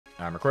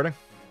I'm recording.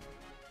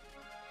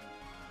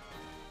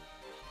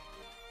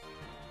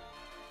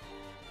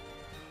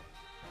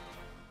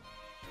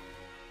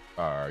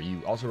 Are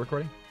you also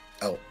recording?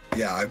 Oh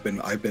yeah, I've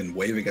been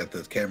waving at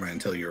the camera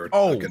until you were.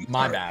 Oh,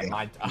 my bad.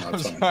 Yeah, I'm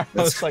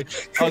sorry.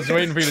 I was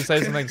waiting for you to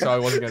say something, so I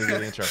wasn't going to do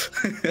the intro.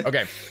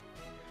 Okay.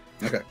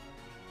 Okay.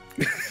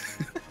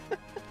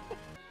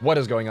 What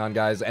is going on,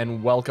 guys?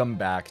 And welcome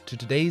back to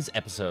today's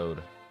episode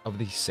of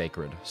the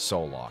Sacred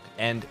Soul Lock.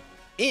 And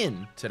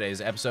in today's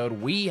episode,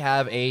 we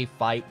have a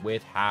fight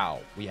with How.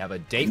 We have a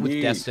date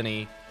with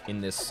Destiny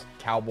in this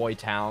cowboy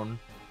town.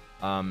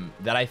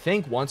 That I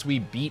think once we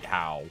beat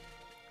How,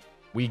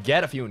 we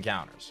get a few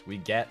encounters. We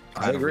get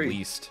kind of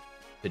released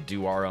to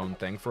do our own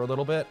thing for a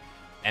little bit.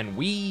 And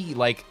we,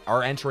 like,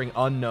 are entering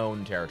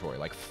unknown territory,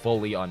 like,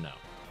 fully unknown.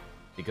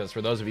 Because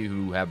for those of you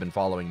who have been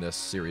following this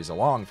series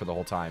along for the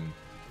whole time,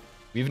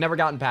 we've never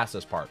gotten past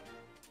this part.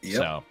 Yep.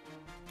 So,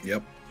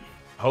 yep.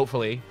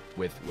 Hopefully,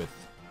 with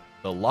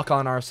the luck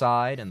on our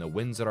side and the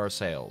winds at our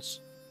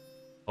sails,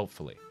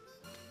 hopefully.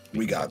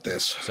 We got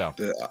this. So,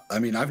 I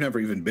mean, I've never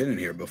even been in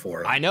here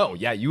before. I know.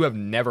 Yeah, you have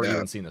never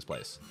even seen this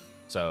place.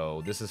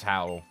 So this is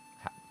how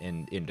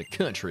into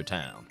country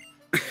town.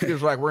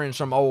 Feels like we're in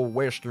some old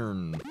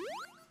western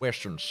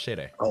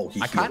city. Oh,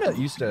 I kind of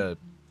used to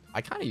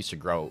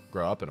grow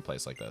up in a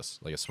place like this,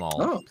 like a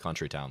small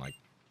country town, like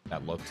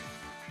that looked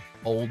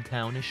old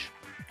townish.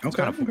 It's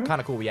kind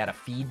of cool. We had a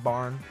feed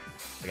barn,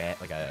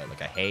 like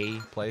a hay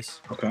place.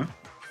 Okay.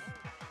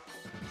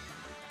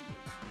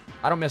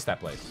 I don't miss that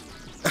place.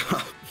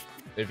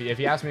 if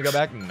you ask me to go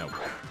back, no,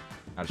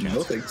 not a chance.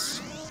 No thanks.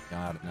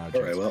 Not a chance.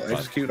 All right, well,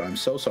 execute. I'm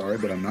so sorry,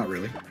 but I'm not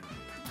really.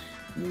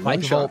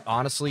 Mike Volt,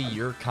 honestly,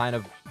 you're kind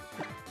of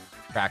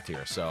cracked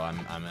here, so I'm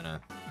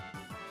gonna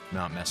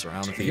not mess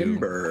around with you.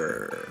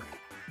 Timber.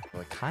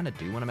 Well, I kind of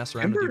do want to mess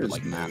around with you, but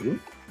like not really.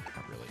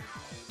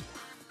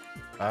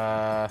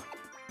 Let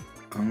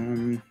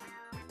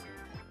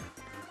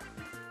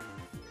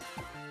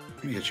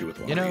me hit you with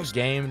one. You know,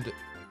 gamed,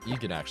 you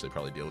can actually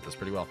probably deal with this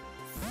pretty well.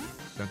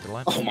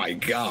 Oh my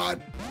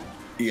god.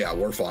 Yeah,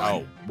 we're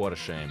fine. Oh, what a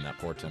shame, that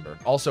poor Timber.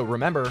 Also,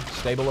 remember,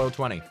 stay below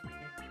 20.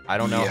 I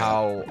don't know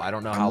how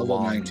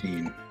long.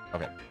 19.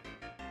 Okay.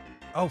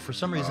 Oh, for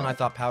some reason I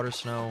thought Powder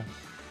Snow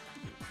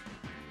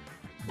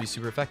would be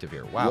super effective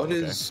here. Wow. What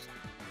is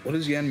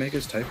Yan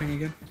Mega's typing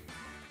again?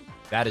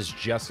 That is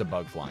just a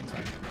bug flying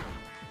type.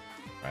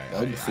 Right,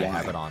 I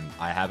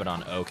have it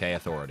on OK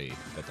Authority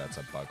that that's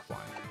a bug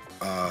flying.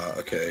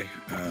 Okay.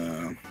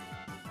 I'm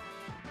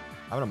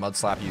gonna mud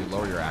slap you,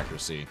 lower your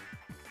accuracy,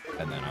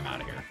 and then I'm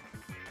out of here.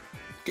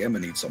 Gamma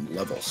needs some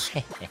levels.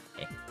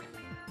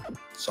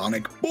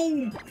 Sonic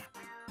boom.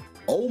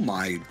 Oh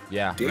my.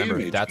 Yeah,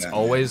 remember that's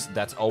always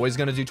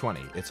gonna do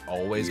 20. It's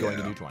always going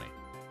to do 20.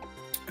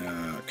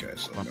 Okay,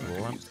 so I'm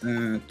gonna use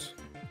that.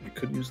 We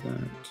could use that.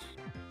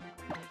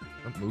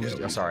 Moves.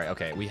 Yeah, sorry.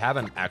 Okay, we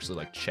haven't actually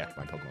like checked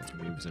my Pokemon's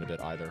moves in a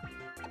bit either.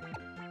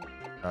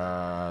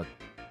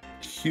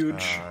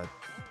 Huge.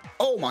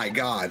 Oh my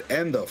god,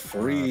 and the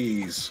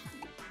freeze.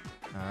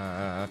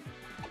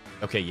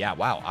 Okay, yeah,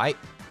 wow.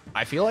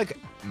 I feel like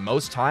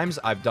most times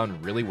I've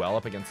done really well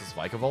up against this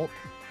Vikavolt,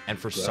 and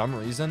for some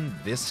reason,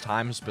 this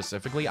time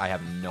specifically, I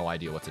have no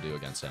idea what to do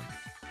against him.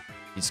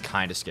 He's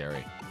kind of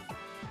scary.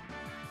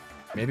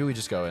 Maybe we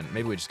just go in.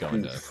 Maybe we just go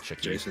into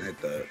Chicky. Jason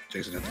hit the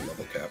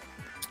level cap.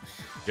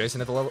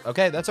 Jason hit the level.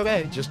 Okay, that's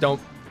okay. Just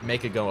don't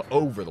make it go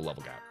over the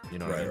level cap. You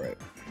know what I mean?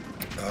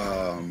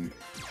 Right.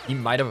 He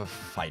might have a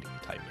fighting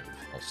type move.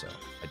 Also,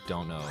 I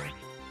don't know.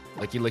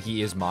 Like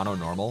he is mono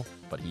normal,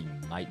 but he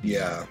might be.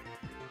 Yeah.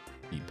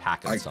 Be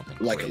packing something.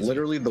 Like crazy.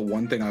 Literally, the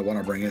one thing I want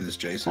to bring in is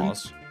Jason.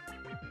 Pause.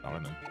 I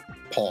don't know.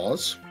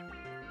 Pause.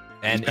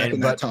 And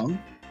that tongue.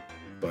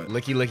 But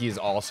Licky's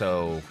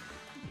also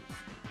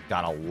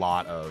got a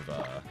lot of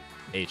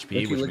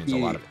HP, which means a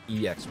lot of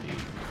EXP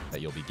that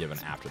you'll be given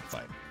after the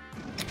fight.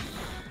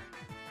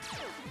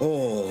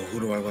 Oh, who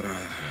do I want to?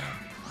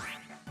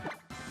 Yeah.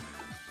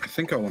 I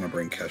think I want to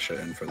bring Kesha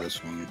in for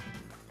this one.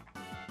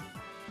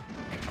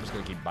 I'm just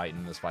gonna keep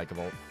biting this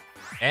Vikavolt.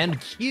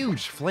 And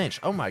huge flinch.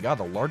 Oh my god,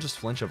 the largest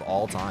flinch of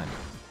all time.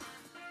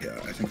 Yeah,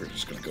 I think we're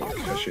just going to go with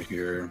Kesha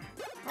here.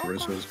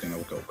 Charisma's going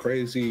to go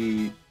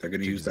crazy. They're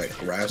going to use that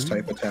grass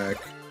type attack.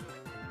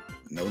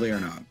 No, they are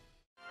not.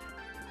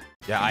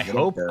 Yeah,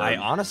 I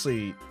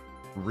honestly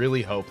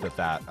really hope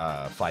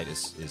that fight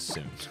is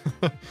soon.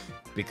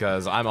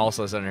 Because I'm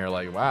also sitting here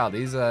like, wow,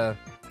 these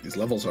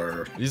levels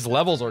are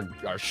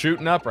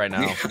shooting up right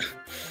now. Yeah.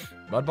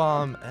 Mud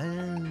Bomb,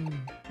 and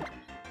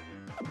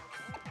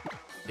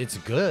it's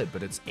good,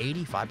 but it's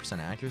 85%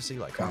 accuracy.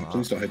 Like, come on.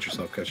 Please don't hit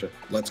yourself, Kesha.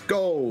 Let's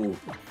go.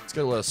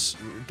 Let's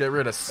get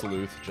rid of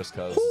Sleuth just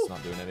because it's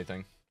not doing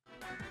anything.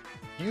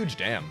 Huge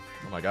damn.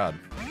 Oh my god.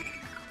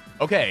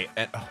 Okay.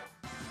 And,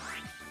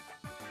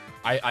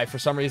 I for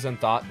some reason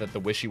thought that the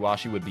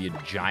Wishy-Washy would be a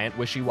giant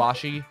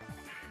Wishy-Washy,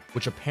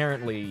 which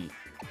apparently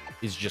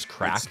is just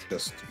cracked.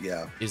 It's just,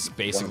 yeah. Is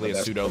basically a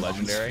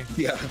pseudo-legendary.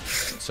 Yeah.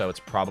 So it's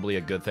probably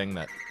a good thing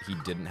that he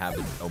didn't have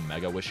the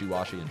Omega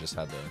Wishy-Washy and just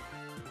had the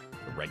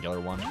regular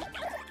one.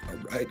 All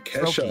right,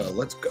 Kesha,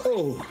 let's go.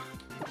 You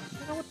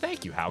know what?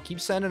 Thank you, How. Keep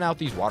sending out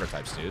these water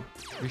types, dude.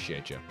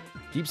 Appreciate you.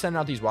 Keep sending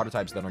out these water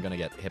types that are gonna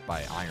get hit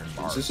by iron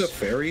bars. Is this a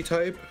fairy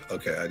type?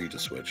 Okay, I need to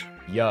switch.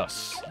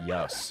 Yes,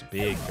 yes.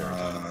 Big fairy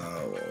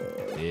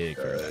type. Big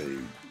fairy type.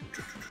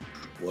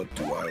 What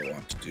do I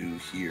want to do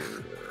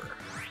here?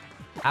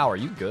 How, are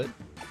you good?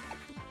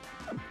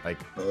 Like,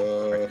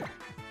 are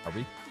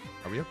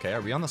we okay?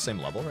 Are we on the same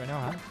level right now,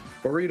 How?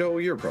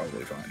 Burrito, you're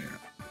probably fine here.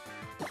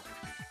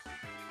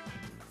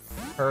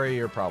 Hurry,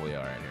 you're probably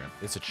alright here.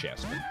 It's a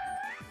chest.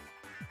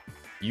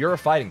 You're a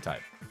fighting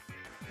type.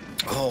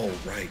 Oh,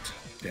 right.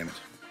 Damn it.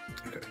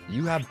 Okay.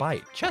 You have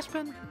bite.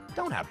 Chespin,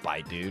 don't have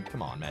bite, dude.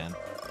 Come on, man.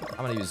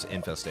 I'm gonna use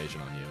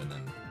infestation on you, and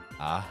then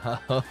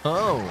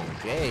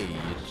okay.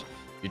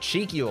 You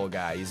cheeky old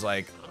guy. He's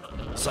like,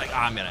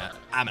 I'm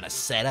gonna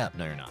set up.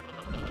 No, you're not.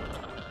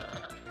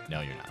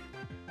 No, you're not.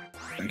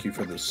 Thank you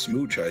for the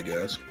smooch, I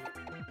guess.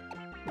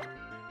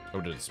 Oh,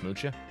 did it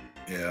smooch you?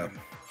 Yeah.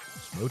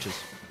 Smooches.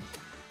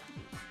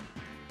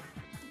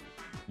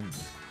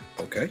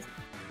 Okay.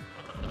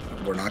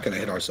 We're not going to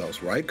hit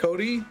ourselves, right,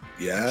 Cody?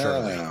 Yeah.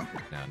 Surely.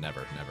 No,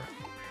 never.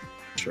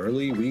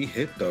 Surely we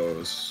hit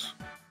those.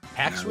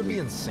 Hex would be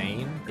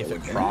insane if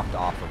it procced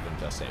off of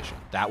infestation.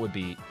 That would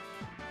be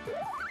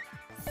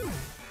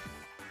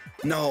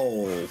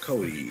no,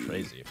 Cody.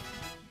 crazy.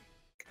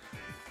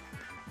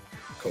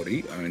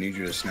 Cody, I need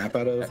you to snap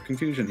out of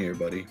confusion here,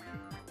 buddy.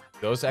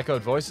 Those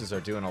echoed voices are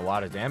doing a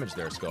lot of damage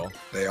there, Skull.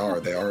 They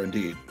are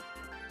indeed.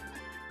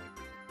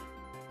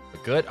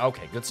 But good?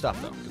 Okay, good stuff,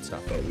 though. Good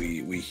stuff. But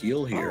we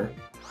heal here.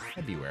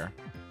 Oh, Beware.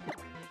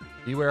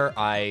 Beware,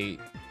 I...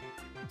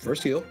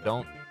 First heal.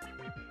 Don't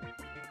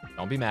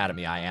be mad at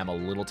me. I am a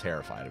little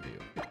terrified of you.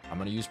 I'm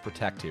going to use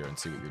Protect here and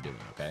see what you're doing,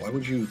 okay? Why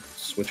would you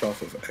switch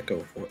off of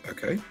Echo?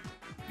 Okay.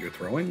 You're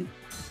throwing?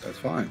 That's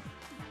fine.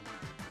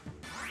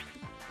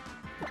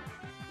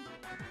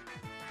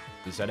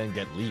 At least I didn't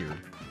get leered.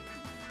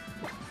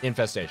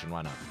 Infestation,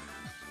 why not?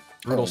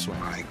 Brutal swing.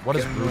 What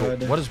is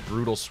brutal? What is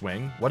brutal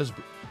swing? What is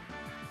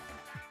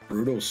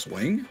brutal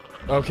swing?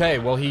 Okay,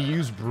 well he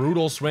used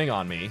brutal swing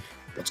on me.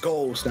 Let's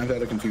go. Snap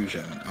out of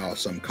confusion.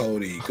 Awesome,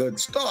 Cody. Good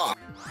stuff.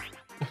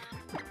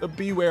 The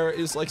Beware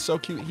is like so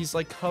cute. He's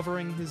like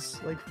covering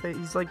his like face.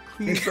 He's like,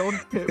 please don't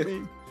hit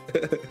me.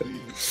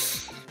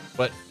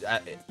 But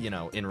you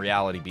know, in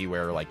reality,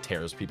 Beware like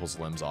tears people's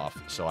limbs off.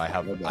 So I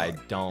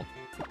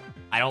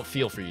don't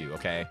feel for you.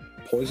 Okay.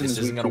 Poison this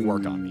isn't gonna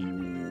work on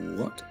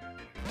me. What?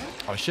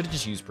 Oh, I should have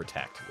just used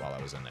Protect while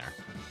I was in there.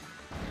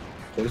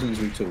 Poison is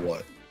weak to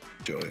what,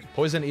 Joey?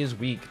 Poison is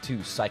weak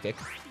to Psychic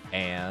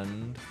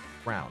and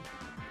Ground.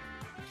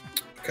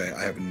 Okay,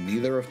 I have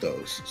neither of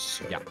those.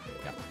 So yeah.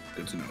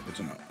 Good to know. Good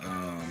to know.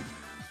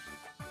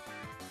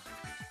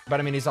 But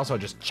I mean, he's also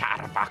just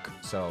Chatterbug.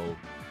 So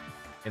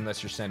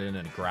unless you're sending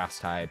in a Grass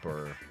type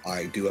or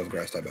I do have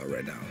Grass type out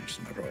right now, which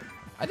is my problem.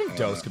 I think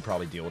Dose could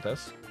probably deal with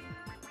this.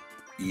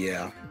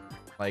 Yeah.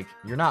 Like,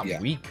 you're not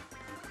weak.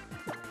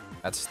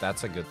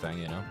 That's a good thing,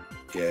 you know?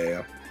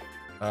 Yeah.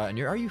 And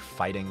are you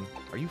fighting?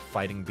 Are you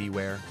fighting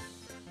Beware?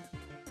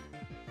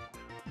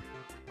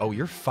 Oh,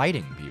 you're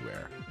fighting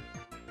Beware.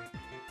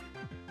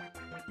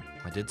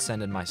 I did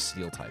send in my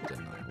Steel type,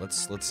 didn't I?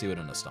 Let's see what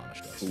an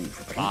Astonish does. Ooh,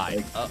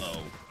 5.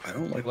 Uh-oh. I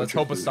don't like. Let's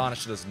hope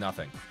Astonish does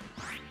nothing.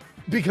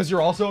 Because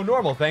you're also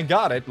normal. Thank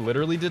God, it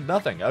literally did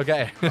nothing.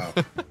 Okay. Wow.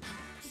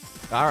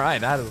 All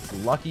right, that is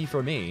lucky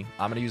for me.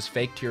 I'm gonna use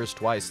Fake Tears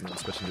twice and then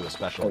switch into a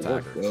special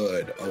attacker. We're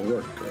good. Oh,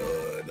 we're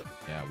good.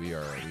 Yeah, we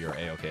are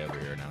A-okay over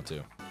here now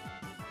too.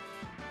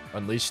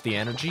 Unleash the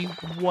energy?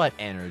 What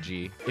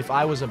energy? If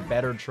I was a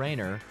better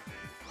trainer,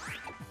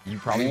 you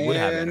probably would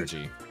have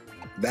energy.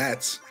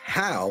 That's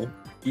how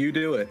you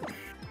do it.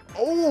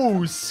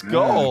 Oh,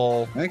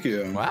 Skull! Yeah, thank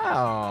you.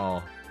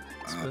 Wow.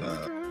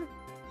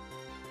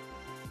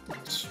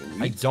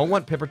 Sweet. I don't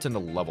want Pipperton to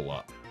level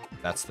up.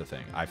 That's the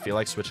thing. I feel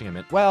like switching him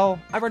in. Well,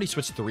 I've already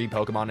switched 3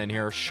 Pokemon in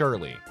here.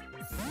 Surely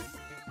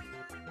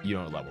you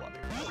don't level up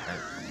here.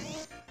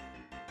 Right?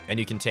 And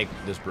you can take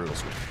this Brutal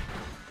Swing.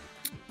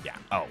 Yeah.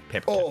 Oh,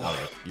 Pipperton.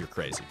 Oh, you're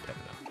crazy,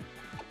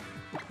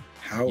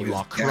 Pipperton. You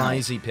are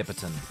crazy,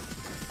 Pipperton.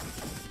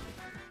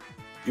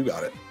 You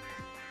got it.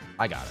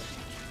 I got it.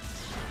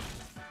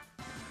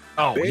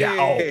 Oh, yeah.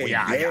 Oh,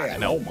 yeah. I got it.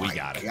 No, we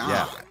got it.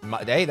 Yeah.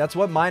 Hey, that's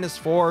what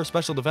 -4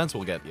 special defense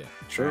will get you.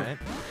 Sure. Right?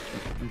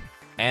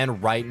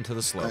 And right into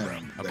the slow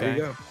room. Okay. There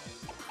you go.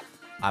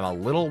 I'm a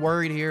little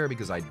worried here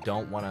because I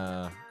don't want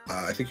to.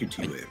 I think you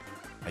T-wave.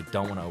 I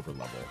don't want to over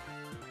level.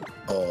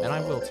 Oh. And I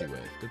will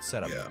T-wave. Good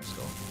setup. Yeah.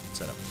 Still. Good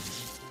setup.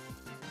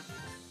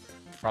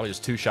 Probably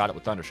just 2-shot it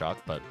with Thundershock,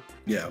 but.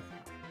 Yeah.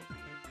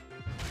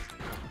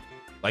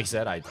 Like I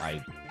said, I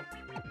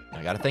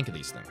got to think of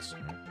these things.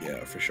 Right?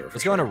 Yeah, for sure.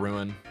 Let's go into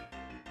Ruin.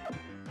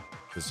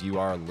 Because you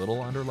are a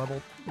little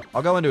under-leveled.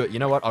 I'll go into it. You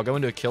know what? I'll go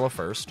into Aquila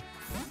first.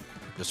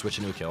 Just switch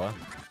into Aquila.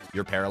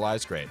 You're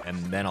paralyzed, great.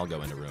 And then I'll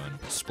go into Ruin.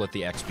 Split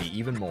the XP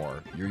even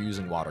more. You're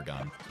using Water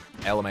Gun.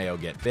 LMAO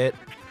get bit.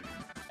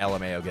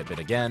 LMAO get bit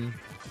again.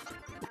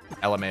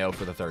 LMAO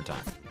for the 3rd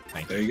time.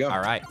 Thank you. There you go.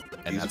 All right.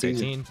 And Easy that's peasy.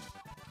 18.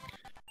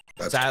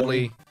 That's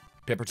Sadly, 20.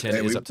 Pipperton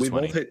Hey, is up to we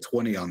 20. both hit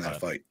 20 on that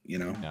fight, you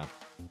know? Yeah.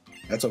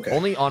 That's okay.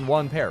 Only on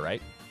one pair,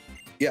 right?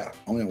 Yeah,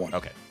 only on one.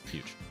 Okay,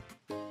 huge.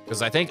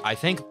 Because I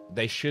think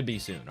they should be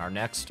soon. Our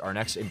next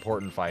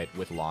important fight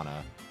with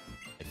Lana,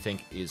 I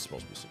think, is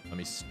supposed to be soon.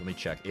 Let me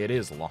check. It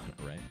is Lana,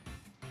 right?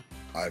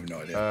 I have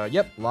no idea.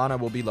 Yep, Lana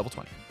will be level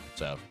 20.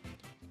 So,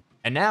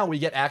 and now we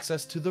get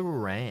access to the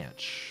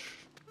ranch.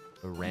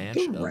 The ranch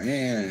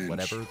of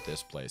whatever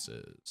this place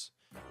is.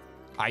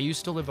 I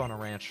used to live on a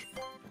ranch.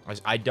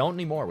 I don't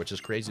anymore, which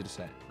is crazy to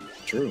say.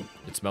 True.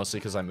 It's mostly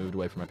because I moved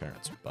away from my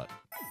parents, but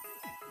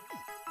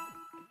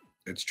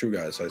it's true,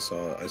 guys. I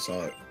saw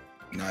it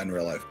not in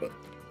real life, but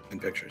in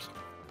pictures.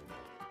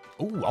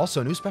 Ooh,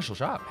 also new special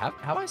shop.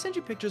 Have I sent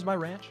you pictures of my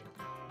ranch?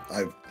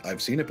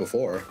 I've seen it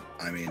before.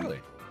 I mean, really?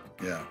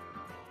 Yeah.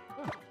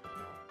 Oh.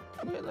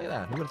 Look at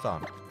that. Who would have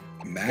thought?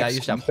 Max yeah, I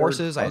used to have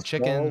horses. I had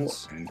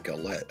chickens. And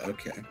Galette.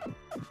 Okay.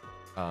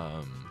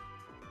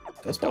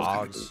 That's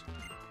dogs.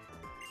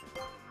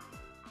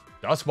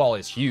 Dustball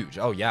is huge.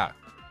 Oh yeah.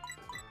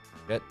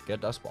 Get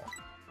Dustball.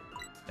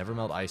 Never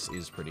melt ice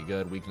is pretty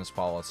good. Weakness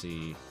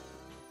policy.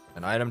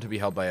 An item to be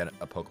held by a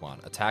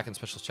Pokemon. Attack and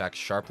special attack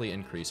sharply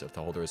increase if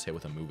the holder is hit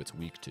with a move it's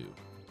weak to.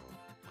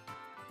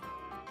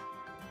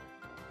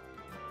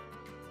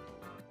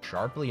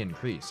 Sharply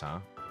increase, huh?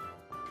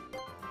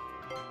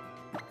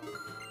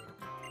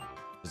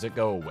 Does it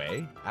go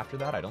away after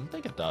that? I don't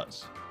think it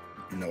does.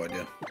 No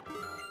idea.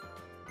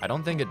 I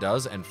don't think it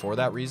does, and for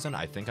that reason,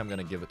 I think I'm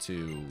gonna give it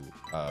to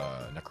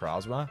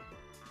Necrozma,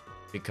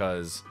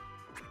 because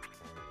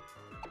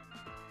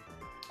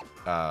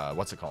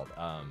what's it called?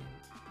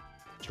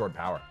 Stored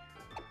power.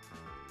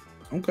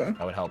 Okay.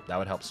 That would help. That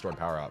would help stored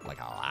power out like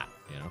a lot,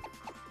 you know.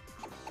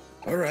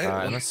 All right.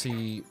 And let's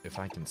see if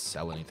I can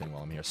sell anything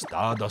while I'm here.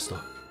 Stardust.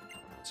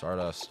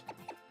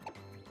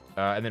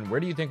 And then where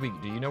do you think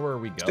do you know where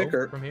we go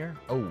Sticker. From here?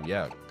 Oh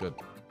yeah, good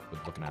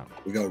looking out.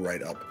 We go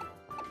right up.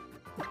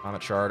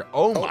 Comet Shard.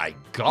 Oh my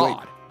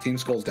god. Wait, Team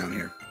Skull's down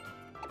here.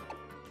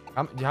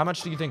 How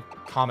much do you think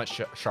Comet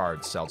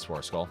Shard sells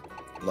for, Skull?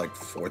 Like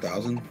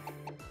 4,000?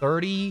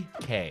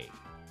 30K.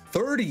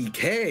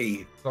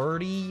 30K?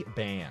 30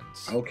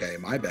 bands. Okay,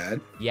 my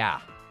bad. Yeah.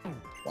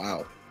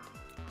 Wow.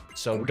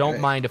 So Okay. don't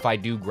mind if I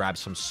do grab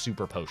some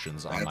super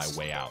potions on my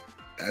way out.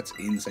 That's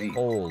insane.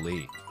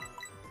 Holy.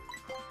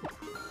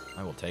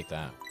 I will take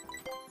that.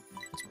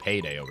 It's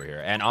payday over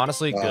here. And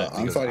honestly, good.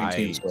 I'm fighting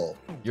Team Skull.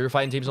 You're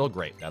fighting Team Skull?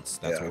 Great.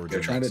 That's what we're doing. They're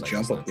trying to next,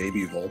 jump a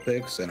baby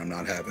Vulpix, and I'm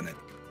not having it.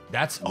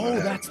 That's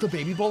the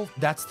baby Vol.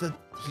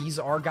 He's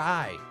our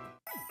guy.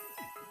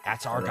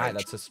 That's our guy.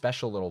 That's a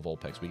special little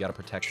Vulpix. We got to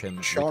protect him.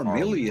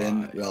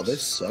 Charmeleon. Well,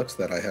 this sucks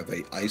that I have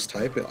a ice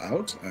type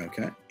out.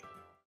 Okay.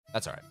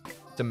 That's all right.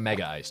 It's a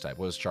Mega Ice type.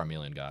 What has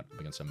Charmeleon got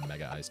against a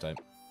Mega Ice type?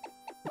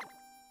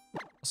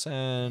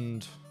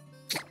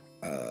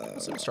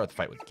 Let's start the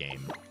fight with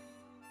Game.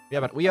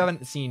 We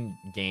haven't seen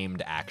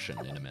gamed action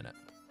in a minute.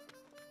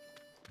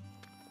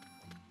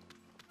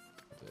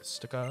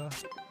 Sticker.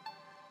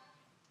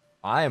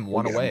 I am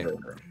one away.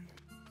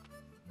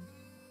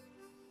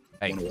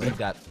 Hey, leave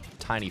that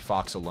tiny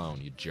fox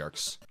alone, you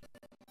jerks.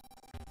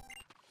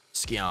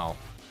 Skiow.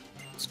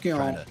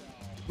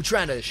 We're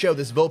trying to show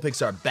this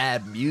Vulpix our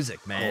bad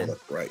music, man. Oh,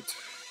 that's right.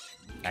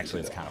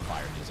 Actually, it's kind of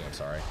fire music. I'm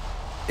sorry.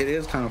 It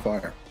is kind of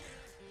fire.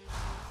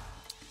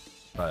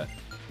 But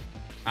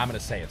I'm gonna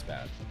say it's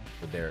bad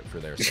for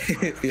their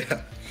sake.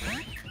 Yeah.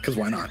 Because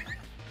why not?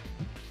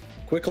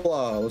 Quick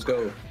Claw, let's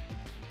go.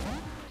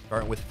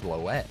 Starting with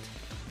Floette.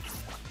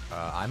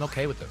 I'm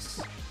okay with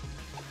this.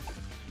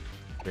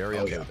 Very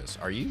okay with this.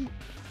 Are you?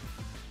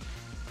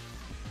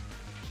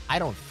 I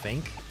don't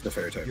think the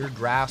fairy type. You're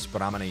grass,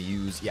 but I'm gonna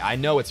use. Yeah, I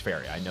know it's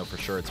fairy. I know for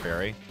sure it's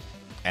fairy,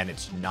 and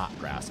it's not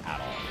grass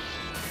at all.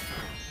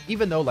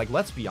 Even though, like,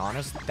 let's be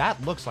honest,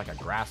 that looks like a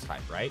grass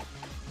type, right?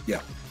 Yeah.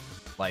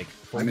 Like,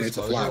 I mean, it's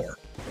a flower.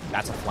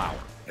 That's a flower.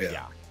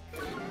 Yeah.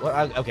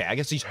 Well, okay, I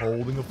guess he's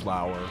holding a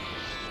flower.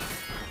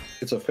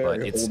 It's a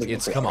fairy. But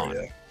it's come on.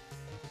 Yeah.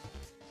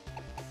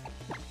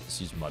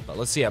 Let's use Mud Bomb.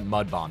 Let's see at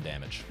Mud Bomb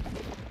damage.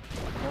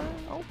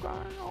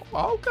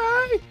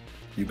 Okay.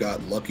 You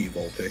got lucky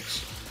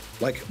Vulpix.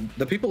 Like,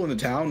 the people in the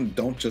town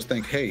don't just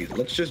think, hey,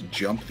 let's just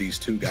jump these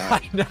two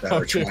guys that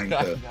are trying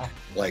to,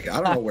 like,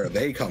 I don't know where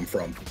they come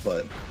from,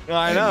 but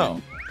I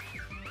know.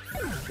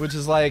 Which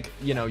is like,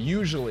 you know,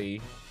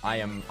 usually I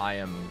am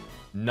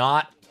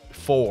not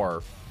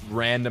for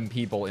random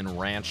people in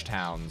ranch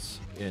towns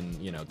in,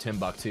 you know,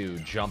 Timbuktu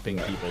jumping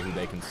people who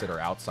they consider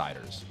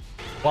outsiders.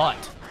 But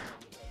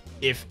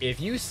if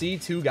you see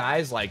two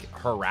guys like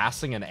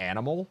harassing an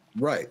animal,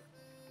 right?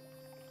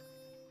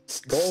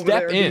 Go over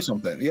there and do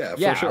something. Yeah,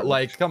 for sure.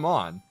 Like, come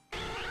on.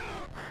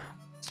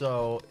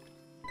 So,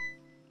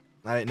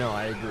 I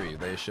agree.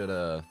 They should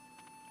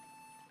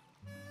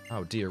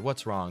Oh dear,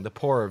 what's wrong? The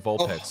poor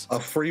Vulpix. Oh, a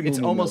free. It's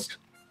almost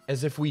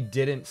as if we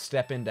didn't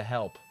step in to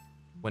help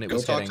when it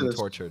was getting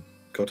tortured.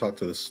 Go talk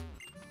to this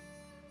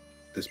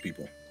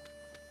people.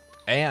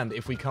 And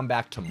if we come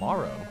back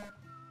tomorrow,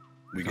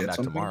 we get to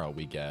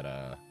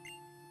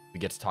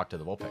talk to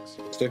the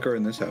Vulpix. Sticker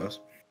in this house.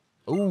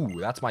 Ooh,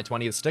 that's my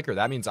 20th sticker.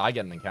 That means I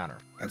get an encounter.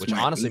 That's which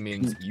honestly 18th.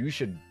 means you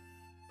should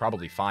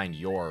probably find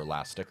your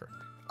last sticker.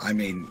 I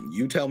mean,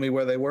 you tell me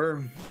where they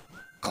were,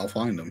 I'll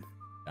find them.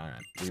 All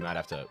right, we might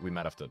have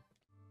to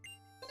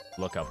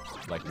look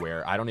up like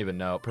where. I don't even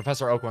know.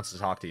 Professor Oak wants to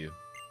talk to you.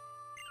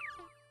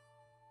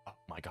 Oh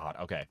my God.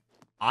 Okay,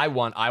 I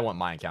want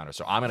my encounter,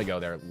 so I'm gonna go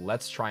there.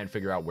 Let's try and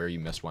figure out where you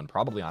missed one.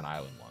 Probably on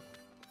Island 1.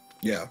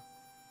 Yeah.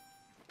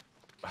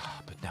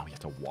 But now we have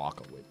to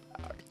walk a way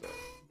back.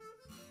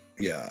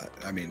 Yeah,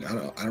 I mean, I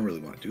don't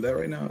really want to do that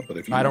right now, but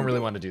if you I don't really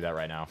want to do that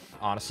right now,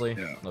 honestly.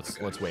 Yeah,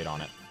 Let's wait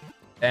on it.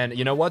 And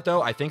you know what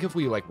though? I think if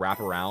we like wrap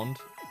around,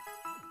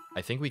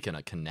 I think we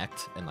can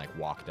connect and like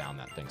walk down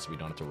that thing, so we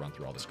don't have to run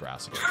through all this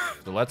grass again.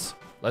 So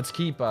let's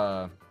keep.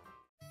 You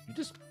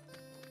just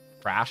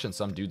crash in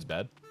some dude's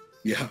bed.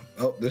 Yeah.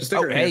 Oh, there's a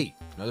sticker. Oh, hey,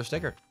 another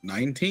sticker.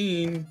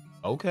 19.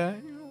 Okay.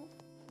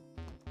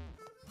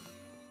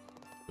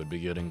 Could be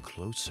getting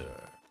closer.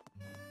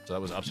 So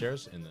that was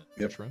upstairs in the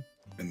which room?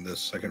 In this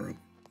second room.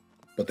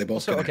 But they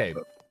both. So connect, okay.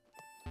 but...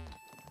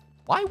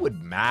 Why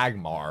would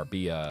Magmar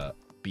be a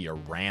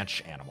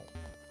ranch animal?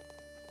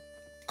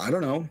 I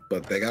don't know,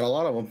 but they got a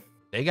lot of them.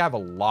 They have a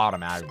lot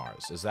of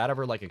Magmars. Is that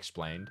ever like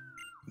explained?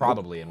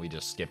 Probably, and we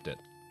just skipped it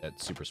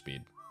at super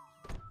speed.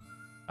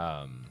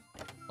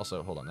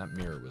 Also, hold on, that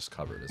mirror was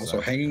covered.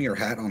 Also, hanging your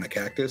hat on a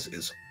cactus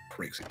is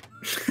crazy.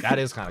 That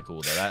is kind of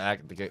cool though.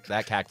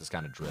 That cactus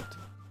kind of dripped.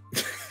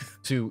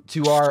 To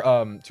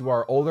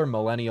our older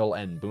millennial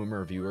and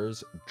boomer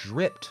viewers,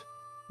 dripped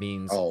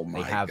means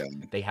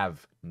they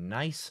have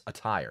nice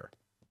attire.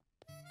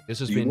 This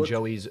has been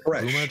Joey's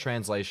boomer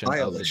translation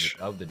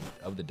of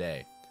the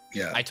day.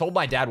 Yeah. I told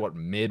my dad what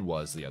mid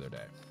was the other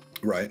day.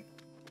 Right.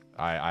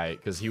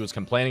 Because he was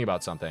complaining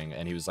about something,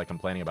 and he was like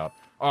complaining about,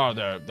 oh,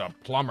 the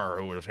plumber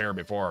who was here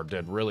before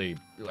did really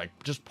like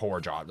just poor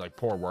job, like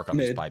poor work on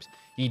his pipes.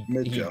 He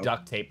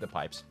duct taped the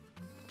pipes,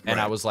 and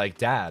I was like,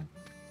 Dad,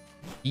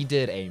 he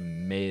did a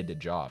mid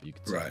job. You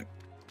could say. Right.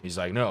 He's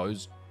like, no, it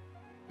was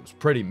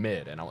pretty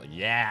mid, and I'm like,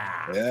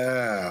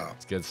 yeah,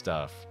 it's good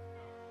stuff.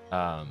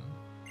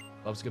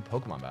 Loves a good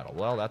Pokemon battle.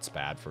 Well, that's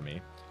bad for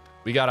me.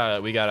 We gotta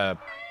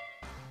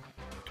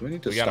Do we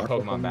need to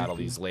Pokemon battle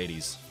these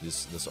ladies.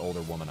 This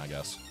older woman, I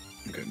guess.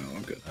 Okay, no,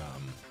 I'm good.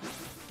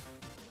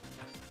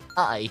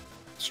 Hi.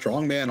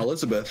 Strongman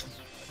Elizabeth.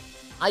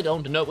 I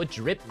don't know what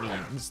drip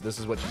means. This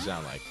is what you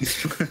sound like.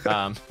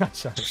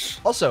 Sorry.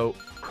 Also,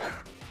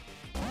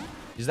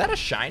 is that a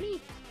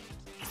shiny?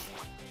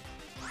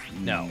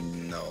 No.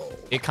 No.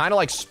 It kind of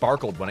like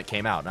sparkled when it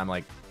came out, and I'm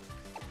like,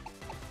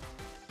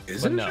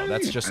 is it? No,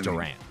 that's just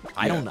Durant.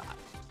 I don't know.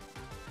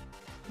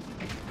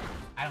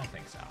 I don't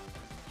think so.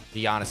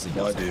 He honestly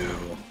doesn't. I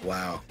do.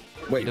 Wow.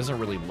 Wait. He doesn't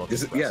really look.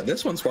 Yeah,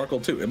 this one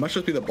sparkled too. It must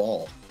just be the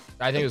ball.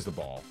 I think it was the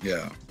ball.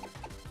 Yeah.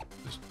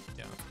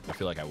 Yeah. I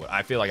feel like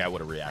I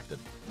would have reacted.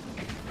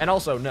 And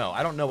also, no,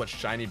 I don't know what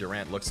shiny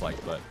Durant looks like,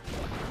 but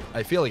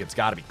I feel like it's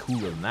got to be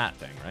cooler than that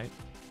thing, right?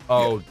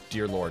 Oh, yeah.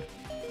 Dear Lord.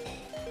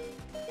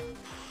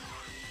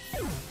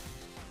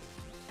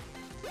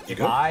 If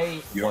I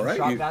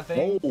one-shot that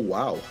thing... Oh,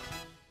 wow.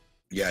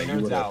 Yeah, you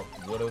would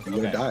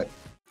have died.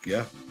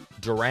 Yeah.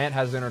 Durant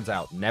has innards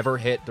out. Never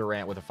hit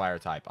Durant with a fire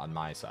type on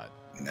my side.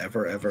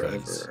 Never, ever,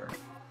 ever.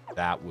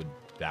 That would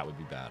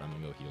be bad. I'm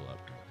going to go heal up.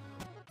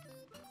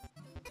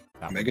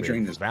 Mega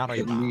Drain is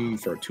hitting me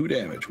for 2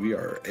 damage. We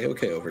are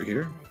A-okay over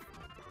here.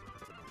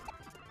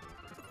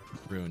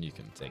 Rune, you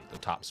can take the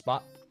top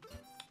spot.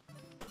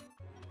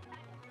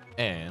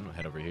 And we'll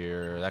head over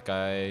here. That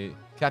guy,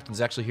 Captain's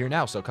actually here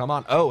now, so come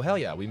on. Oh, hell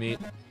yeah, we meet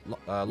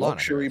Lana.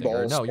 Luxury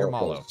balls. No, you're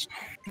Malo.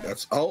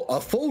 That's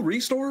a full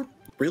restore?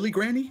 Really,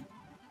 Granny?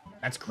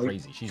 That's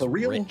crazy. She's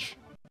real? rich.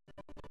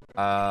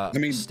 I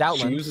mean,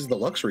 Stoutland. She uses the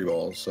luxury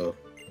balls, so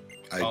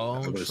I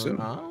would assume.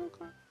 Oh,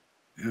 okay.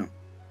 Yeah.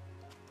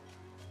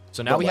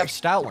 So now we have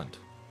Stoutland.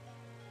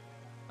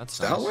 That's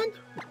Stoutland?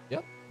 Nice.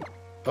 Yep.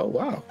 Oh,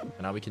 wow.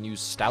 And now we can use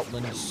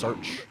Stoutland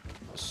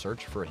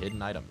search for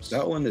hidden items.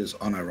 Stoutland is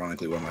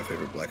unironically one of my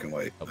favorite black and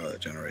white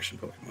generation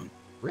Pokemon.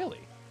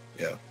 Really?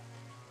 Yeah. I'm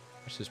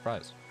actually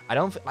surprised. I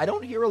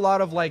don't hear a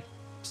lot of like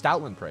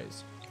Stoutland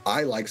praise.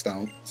 I like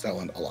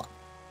Stoutland a lot.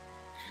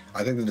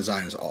 I think the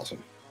design is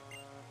awesome.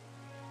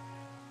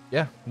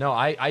 Yeah, no,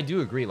 I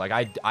do agree. Like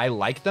I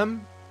like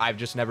them. I've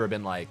just never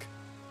been like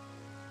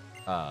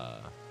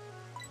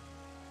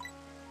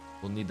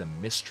we'll need the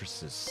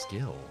mistress's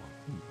skill.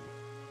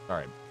 All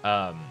right.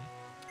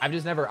 I've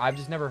just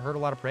never heard a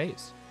lot of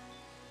praise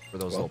for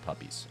those little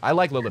puppies. I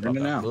like Lillipup.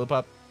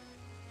 Lillipup.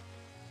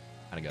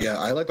 Yeah,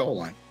 I like the whole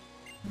line.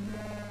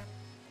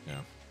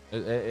 Yeah.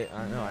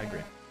 I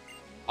agree.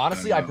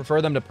 Honestly, I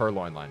prefer them to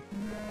Purloin line.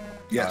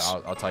 Yes.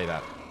 I'll tell you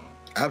that.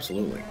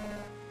 Absolutely.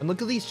 And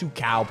look at these 2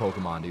 cow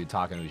Pokemon, dude,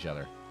 talking to each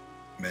other.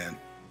 Man,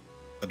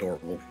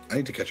 adorable. I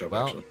need to catch up,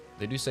 actually.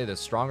 They do say the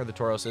stronger the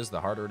Tauros is,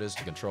 the harder it is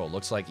to control.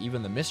 Looks like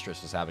even the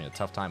Mistress is having a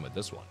tough time with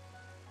this one.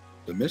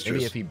 The Mistress?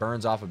 Maybe if he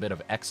burns off a bit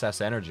of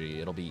excess energy,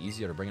 it'll be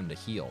easier to bring him to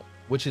heal.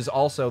 Which is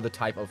also the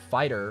type of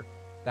fighter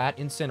that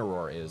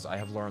Incineroar is. I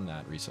have learned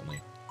that recently.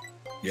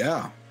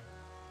 Yeah.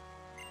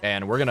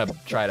 And we're gonna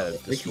try to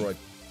destroy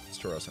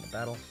Tauros in a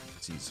battle.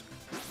 He's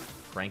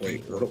cranky.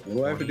 Wait, what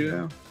do I have to do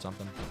now?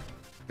 Something.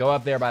 Go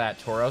up there by that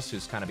Tauros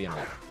who's kind of being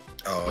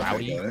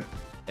rowdy, okay,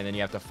 and then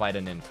you have to fight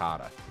an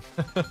Nincada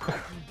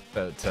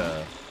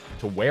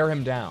to wear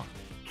him down.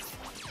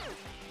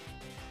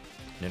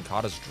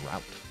 Nincada's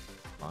drought.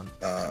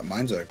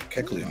 Mine's a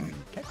Kecleon.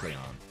 Kecleon.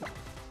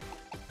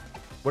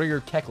 What are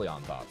your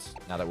Kecleon thoughts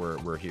now that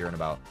we're hearing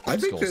about? I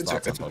think it's a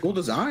cool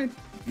design.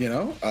 You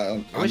know,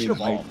 I wish it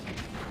evolved.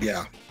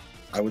 Yeah,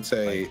 I would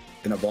say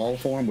an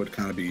evolved form would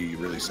kind of be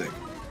really sick.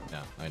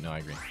 Yeah, I know, I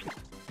agree.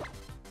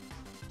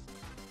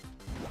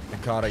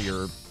 Nincada,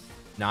 you're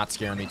not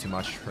scaring me too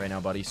much right now,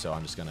 buddy. So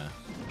I'm just gonna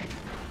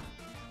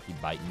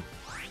keep biting.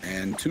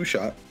 And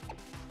 2-shot.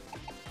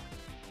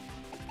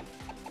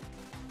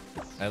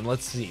 And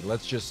let's see.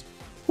 Let's just.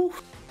 Oh,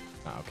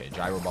 okay,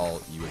 Gyro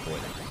Ball, you avoid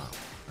it. Oh,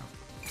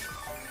 no.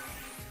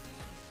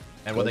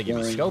 And what they give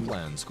you? Scope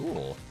lens.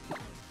 Cool.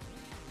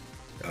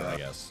 I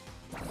guess.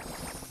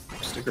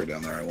 Sticker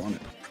down there. I want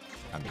it.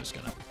 I'm just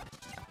gonna.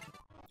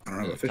 I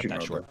don't have a fishing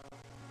rod. Short.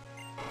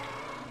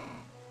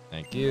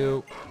 Thank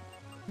you.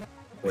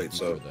 Wait,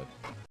 so the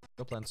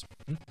scope lens.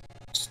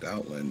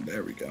 Stoutland.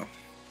 There we go.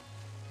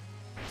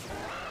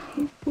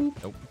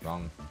 Nope,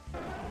 wrong.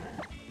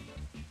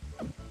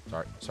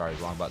 Sorry,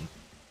 wrong button.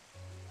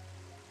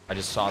 I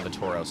just saw the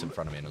Tauros in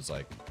front of me and was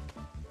like,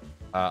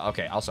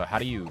 okay. Also, how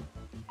do you?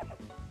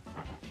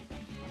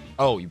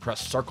 Oh, you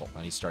press circle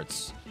and he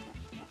starts.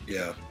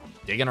 Yeah.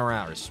 Digging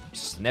around or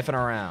sniffing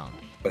around.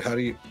 But how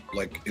do you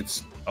like?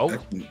 It's oh.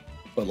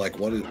 But like,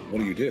 what do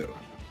you do?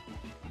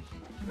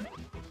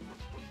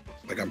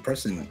 Like I'm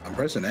pressing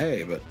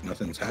A, but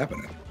nothing's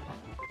happening.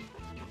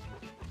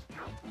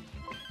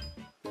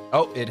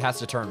 Oh, it has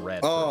to turn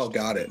red. Oh, first.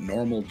 got it.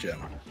 Normal gem.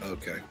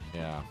 Okay.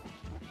 Yeah.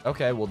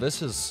 Okay, well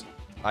this is...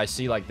 I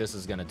see like this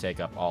is going to take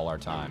up all our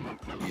time.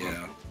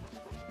 Yeah.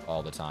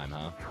 All the time,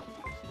 huh?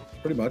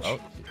 Pretty much. Oh,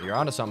 you're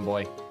onto something,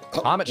 boy.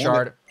 Oh, Comet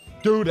Shard.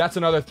 Dude, that's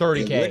another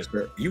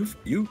 30k.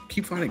 You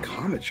keep finding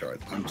Comet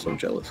Shards. I'm so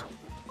jealous.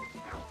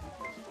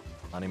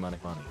 Money, money,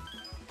 money.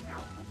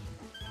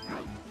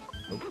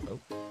 Oh, oh.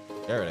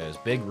 There it is.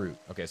 Big root.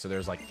 Okay, so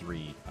there's like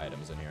 3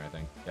 items in here, I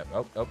think. Yep.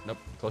 Oh, oh, nope.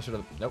 Closer to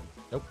the... Nope,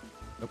 nope.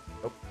 Nope,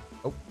 nope.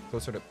 Oh,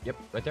 closer to... Yep,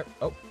 right there.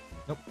 Oh,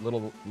 nope.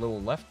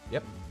 Little left.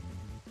 Yep.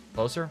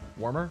 Closer.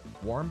 Warmer.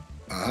 Warm.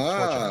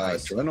 Ah,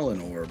 nice.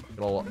 Adrenaline orb.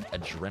 Little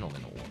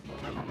adrenaline orb.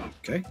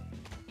 Okay.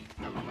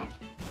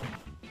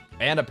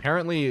 And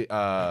apparently,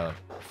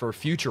 for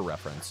future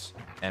reference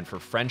and for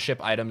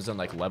friendship items and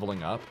like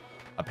leveling up,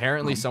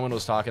 apparently someone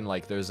was talking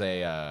like there's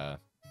like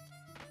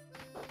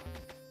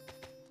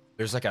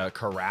a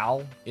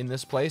corral in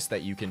this place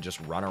that you can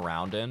just run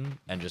around in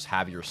and just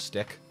have your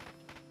stick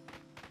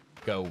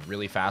go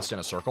really fast in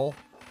a circle,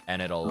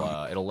 and it'll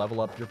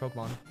level up your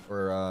Pokemon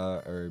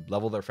or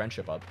level their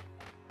friendship up,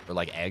 or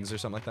like eggs or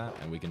something like that,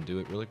 and we can do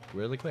it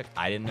really quick.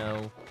 I didn't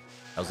know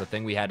that was a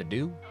thing we had to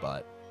do,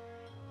 but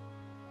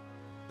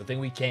the thing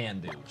we can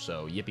do.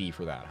 So yippee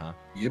for that, huh?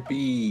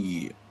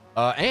 Yippee.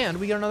 And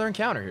we get another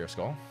encounter here,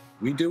 Skull.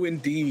 We do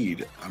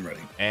indeed. I'm ready.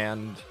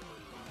 And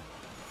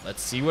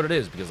let's see what it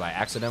is, because I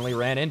accidentally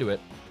ran into it.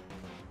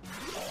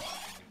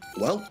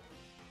 Well,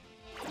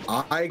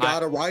 I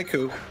got a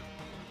Raikou.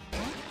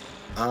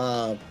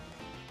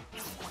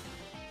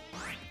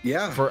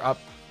 Yeah. For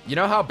you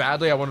know how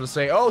badly I wanted to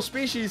say, oh,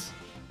 species,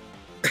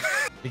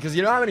 because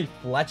you know how many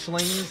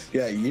fletchlings.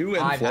 Yeah, you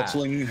and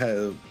Fletchling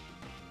have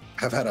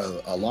had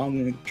a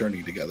long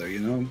journey together, you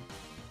know.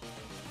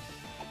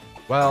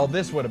 Well,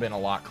 this would have been a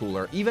lot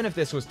cooler, even if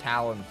this was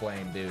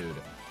Talonflame, dude.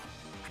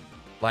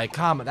 Like,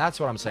 that's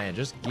what I'm saying.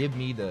 Just give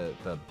me the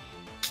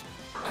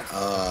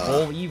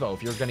full Evo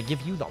if you're gonna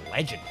give you the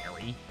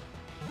legendary.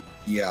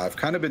 Yeah, I've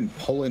kind of been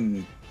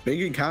pulling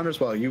big encounters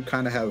while you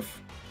kind of have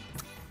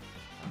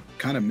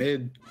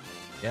mid.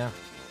 Yeah.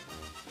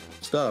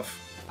 Stuff.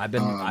 I've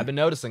been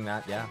noticing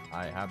that. Yeah,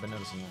 I have been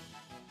noticing that.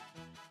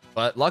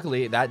 But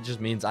luckily, that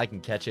just means I can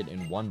catch it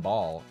in one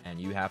ball,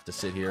 and you have to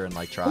sit here and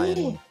like try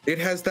and. It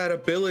has that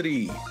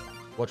ability.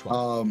 Which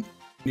one?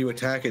 You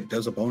attack, it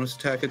does a bonus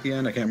attack at the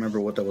end. I can't remember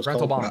what that was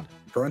Parental called. Bond.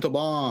 Parental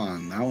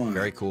Bond. That one.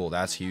 Very cool.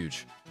 That's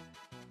huge.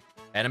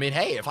 And I mean,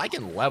 hey, if I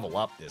can level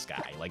up this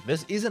guy, like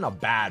this isn't a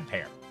bad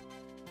pair.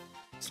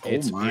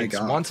 It's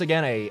once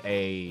again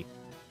a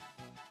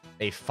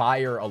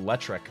fire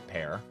electric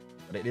pair,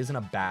 but it isn't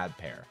a bad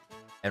pair.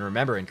 And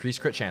remember,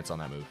 increased crit chance on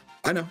that move.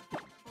 I know.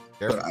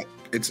 But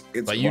it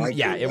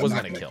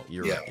wasn't gonna kill.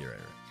 You're right. You're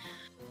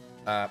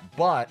right.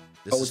 But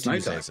this is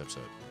Tuesday's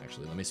episode.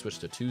 Actually, let me switch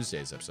to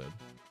Tuesday's episode,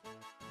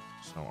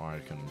 so I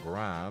can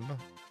grab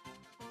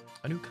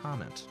a new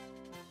comment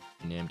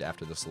named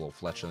after this little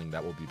fletchling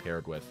that will be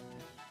paired with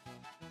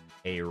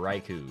a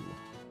Raikou.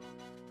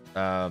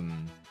 Blah,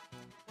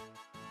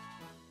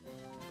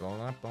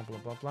 blah, blah,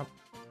 blah, blah.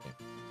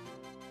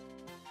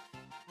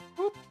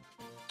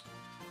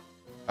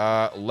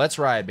 Okay. Let's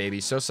ride,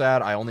 baby. So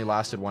sad I only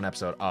lasted 1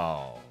 episode.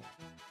 Oh.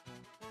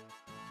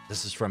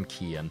 This is from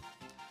Kian.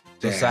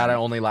 So sad I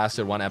only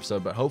lasted 1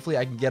 episode, but hopefully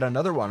I can get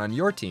another one on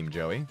your team,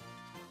 Joey.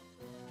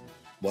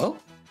 Well,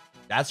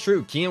 that's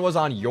true. Kian was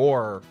on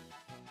your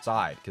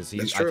side because I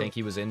true. think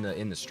he was in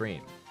the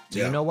stream. So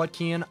Yeah. you know what,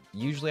 Kian?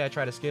 Usually I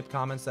try to skip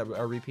comments that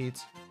are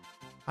repeats.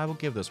 I will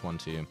give this one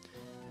to you.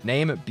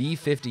 Name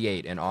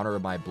B58 in honor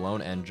of my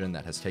blown engine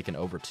that has taken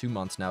over 2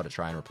 months now to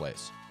try and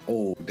replace.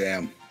 Oh,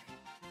 damn.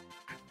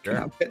 Sure.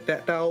 Can I pet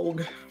that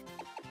dog?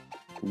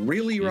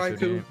 Really,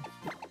 Raikou?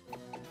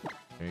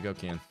 There you go,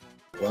 Kian.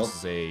 Well, this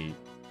is a...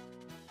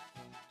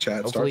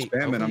 Chat, start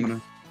spamming. I'm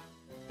gonna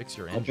fix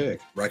your I'll engine.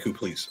 pick. Raikou,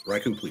 please.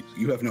 Raikou, please.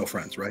 You have no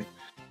friends, right?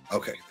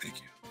 Okay, thank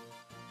you.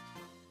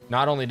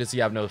 Not only does he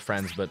have no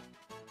friends, but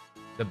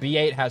the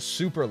B8 has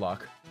super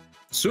luck.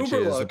 Super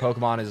luck. The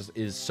Pokemon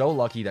is so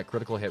lucky that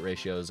critical hit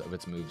ratios of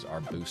its moves are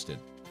boosted.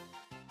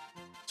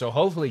 So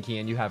hopefully,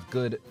 Kian, you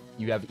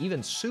have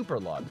even super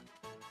luck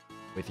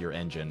with your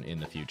engine in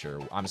the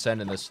future. I'm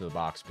sending this to the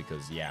box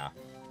because, yeah,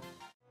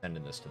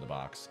 sending this to the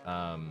box.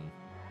 I'm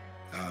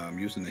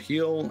using the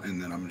heal,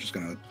 and then I'm just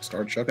gonna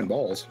start chucking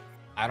balls.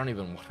 I don't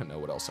even want to know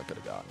what else I could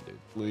have gotten, dude.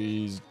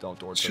 Please don't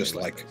torture It's just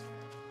me like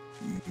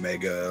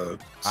mega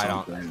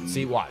something. I don't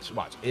see. Watch.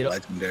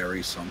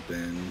 Legendary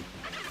something.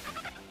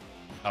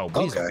 Oh,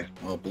 Weasel. Okay.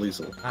 Well,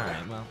 Weasel. All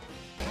right. Well,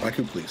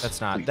 Raikou, please. that's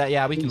not please. that.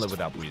 Yeah, we can Please. live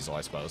without Weasel,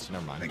 I suppose.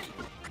 Never mind. Thank you.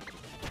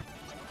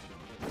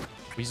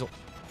 Weasel.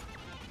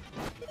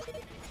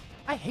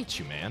 I hate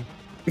you, man.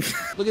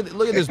 look at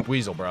this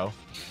Weasel, bro.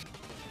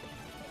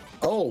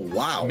 Oh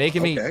wow.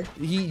 Making okay.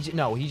 me.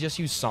 He just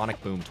used Sonic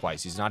Boom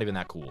twice. He's not even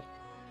that cool.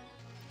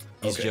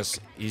 He's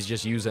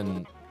just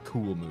using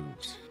cool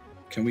moves.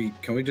 Can we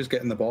just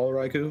get in the ball,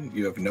 Raikou?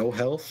 You have no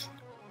health.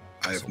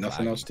 I have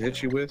nothing else to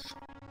hit you with.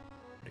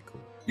 Pretty cool.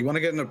 You want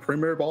to get in a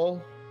premier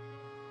ball?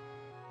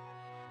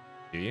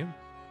 Do you?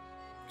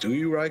 Do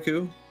you,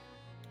 Raikou?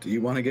 Do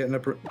you want to get in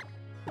a?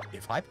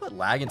 If I put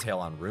Lag and Tail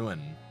on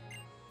Ruin,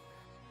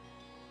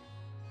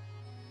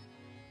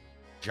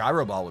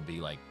 Gyro Ball would be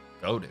like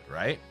goated,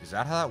 right? Is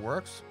that how that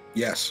works?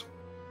 Yes.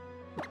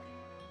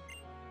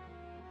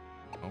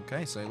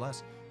 Okay, say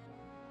less.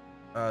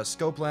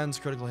 Scope Lens,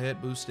 critical hit,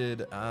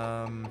 boosted.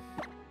 Oh,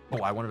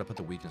 I wanted to put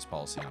the weakness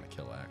policy on a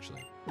kill,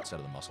 actually, instead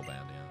of the muscle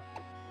band,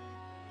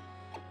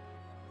 yeah.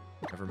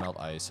 Never melt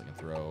ice, I can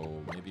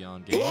throw maybe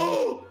on game.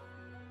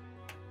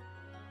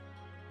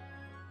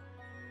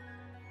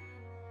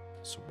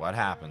 So what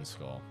happens,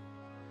 Skull?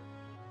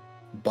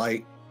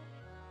 Bite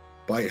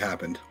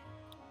happened.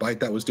 Bite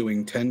that was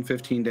doing 10,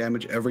 15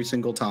 damage every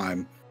single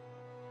time.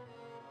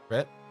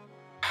 Crit?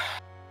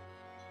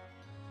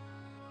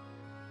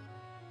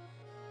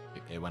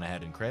 It went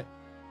ahead and crit?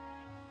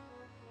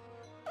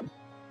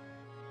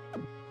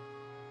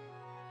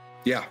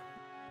 Yeah.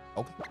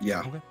 Okay. Yeah.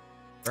 Okay.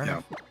 Fair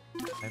enough.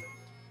 Okay.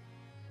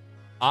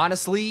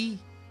 Honestly,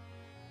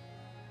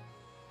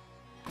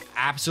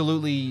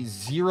 absolutely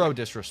zero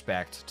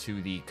disrespect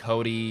to the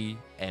Cody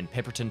and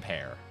Pipperton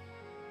pair.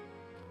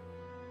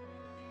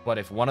 But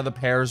if one of the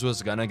pairs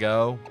was gonna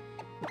go,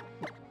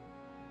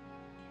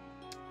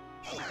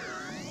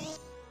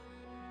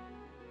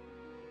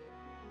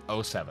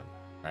 '07,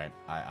 right?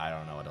 I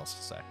don't know what else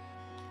to say.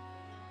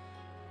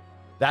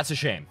 That's a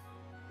shame.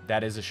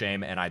 That is a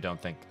shame, and I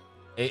don't think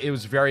it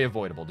was very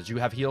avoidable. Did you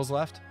have heals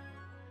left?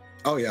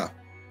 Oh yeah.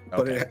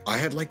 Okay. But I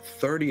had like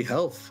 30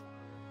 health.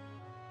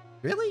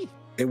 Really?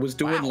 It was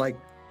doing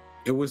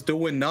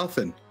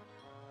nothing.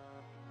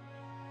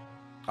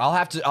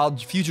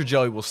 Future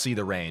Joey will see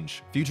the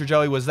range. Future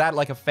Joey, was that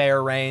like a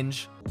fair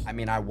range? I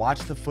mean, I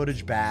watched the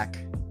footage back.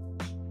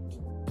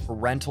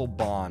 Parental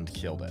Bond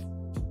killed it.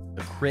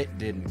 The crit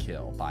didn't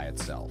kill by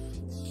itself.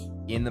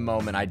 In the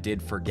moment, I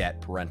did forget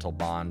Parental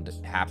Bond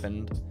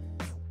happened.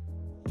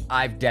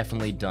 I've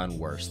definitely done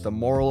worse. The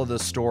moral of the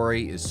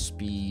story is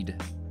speed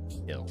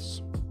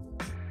kills.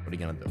 What are you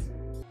gonna do?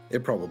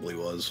 It probably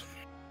was.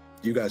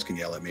 You guys can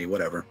yell at me,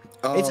 whatever.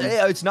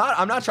 It's not.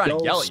 I'm not trying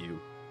to yell at you.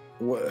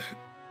 What?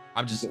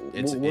 I'm just.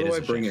 What do I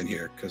bring in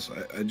here? Because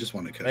I just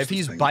want to catch. If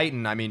he's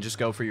biting, I mean, just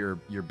go for your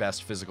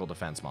best physical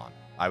defense mon.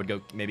 I would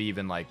go maybe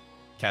even like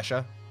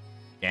Kesha,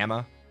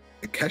 Gamma.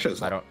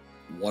 Kesha's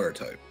water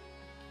type.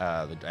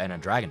 And a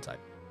dragon type.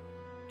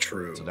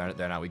 True. So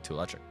they're not weak to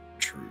electric.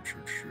 True.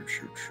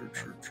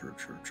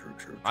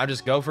 I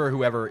just go for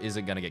whoever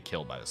isn't gonna get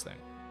killed by this thing.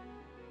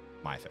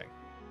 My thing.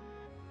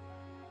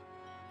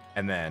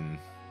 And then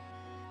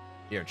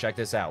here, check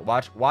this out.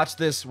 Watch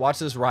this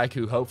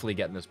Raikou hopefully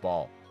getting this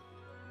ball.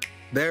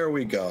 There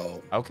we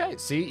go. Okay,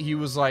 see, he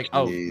was like,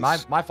 oh,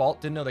 my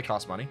fault. Didn't know they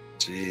cost money.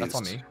 Jeez. That's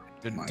on me.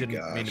 Didn't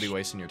mean to be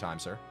wasting your time,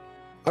 sir.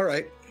 All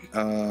right.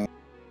 Well,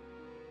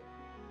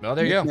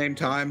 there you go. Name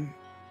time.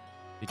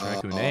 Feature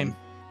Raikou name.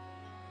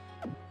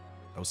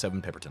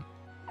 07 Pipperton.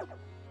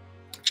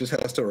 Just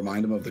has to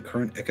remind him of the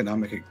current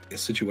economic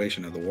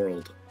situation of the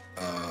world.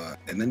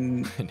 And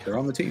then they're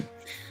on the team.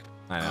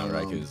 I know,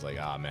 Raikou's like,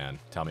 ah, man,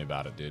 tell me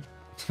about it, dude.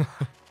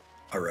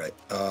 All right.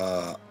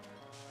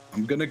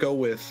 I'm going to go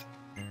with,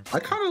 I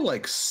kind of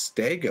like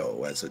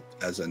Stego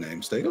as a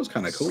name. Stego's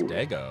kind of cool.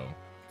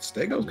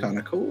 Stego's kind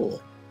of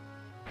cool.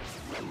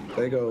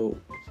 Stego,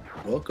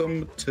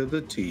 welcome to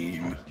the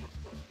team.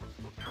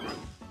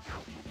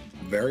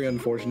 Very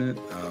unfortunate.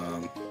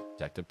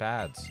 Protective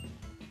pads.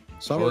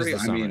 Summary,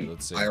 I mean,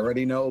 let's see. I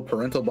already know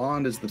parental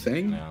bond is the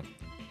thing. Yeah.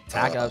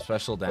 Attack up,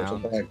 special down.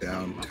 Special attack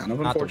down. Kind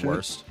of not unfortunate. The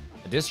worst.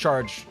 The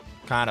discharge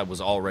kind of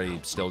was already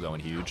still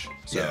going huge.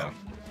 So.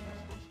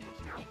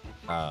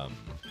 Yeah.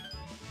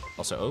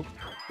 Also,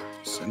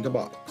 send a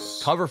box.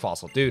 Cover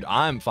fossil. Dude,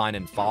 I'm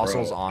finding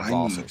fossils on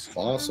fossils. I need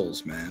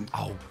fossils, man.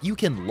 Oh, you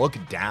can look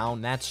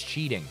down. That's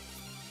cheating.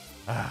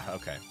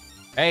 Okay.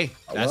 Hey,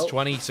 that's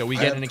 20. So we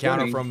get an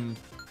encounter from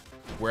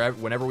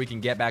whenever we can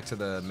get back to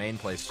the main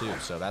place too.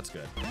 So that's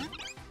good.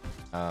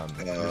 I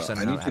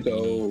need to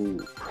go.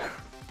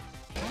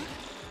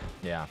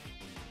 Yeah.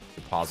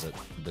 Deposit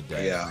the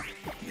day.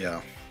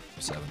 Yeah.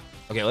 7.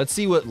 Okay, let's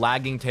see what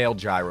lagging tail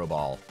gyro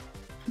ball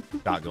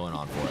got going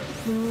on for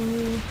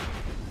it.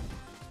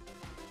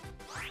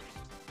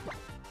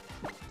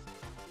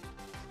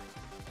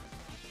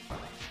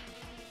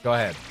 Go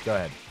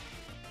ahead.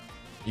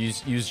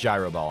 Use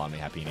gyro ball on me,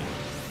 Happini.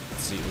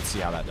 Let's see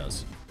how that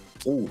does.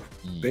 Oh,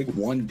 big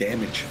 1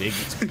 damage. Big.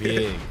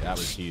 That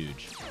was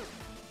huge.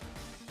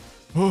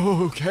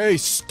 Okay,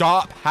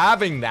 stop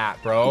having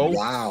that, bro.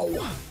 Wow.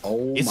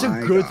 Oh, it's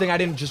a good thing I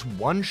didn't just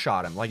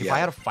one-shot him. Like, if I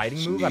had a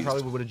fighting move, I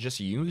probably would have just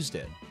used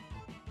it.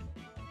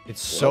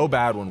 It's so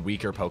bad when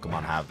weaker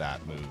Pokemon have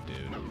that move,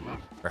 dude.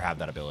 Or have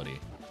that ability.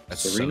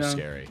 That's Serena, so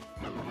scary.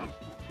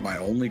 My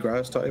only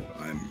grass type,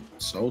 I'm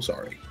so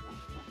sorry.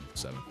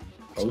 7.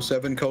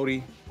 07,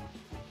 Cody.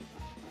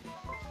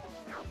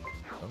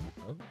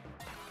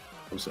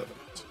 07.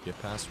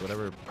 Get past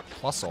whatever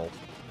Plusle.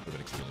 We're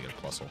going to get a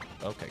Plusle.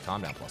 Okay,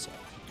 calm down, Plusle.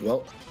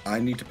 Well, I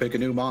need to pick a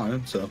new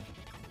mon, so.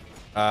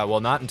 Well,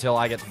 not until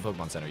I get to the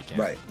Pokemon Center. You can't.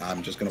 Right.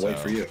 I'm just going to wait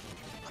for you.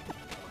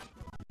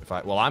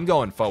 Well, I'm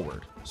going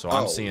forward, so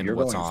I'm seeing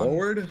what's on.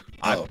 Forward?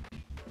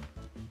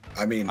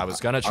 I mean, I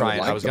was gonna try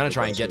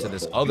and get to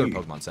this other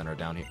Pokemon Center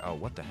down here. Oh,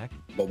 what the heck?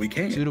 But we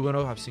can't.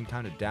 2-0. I've seen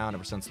kind of down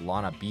ever since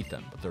Lana beat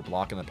them, but they're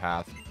blocking the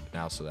path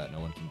now so that no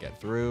one can get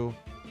through.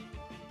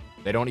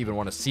 They don't even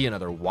want to see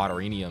another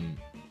Waterinium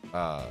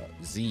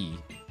Z.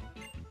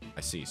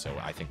 I see. So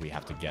I think we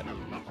have to get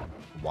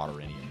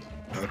Waterinium.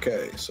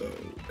 Okay, so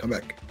come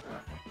back.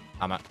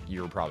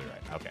 You're probably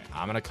right. Okay,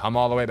 I'm gonna come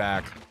all the way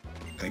back.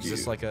 Thank you. Is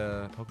this like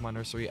a Pokemon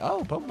nursery?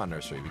 Oh, Pokemon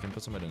nursery. We can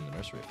put somebody in the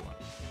nursery if you want.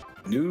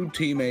 New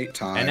teammate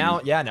time. And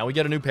now we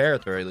get a new pair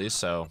at the very least.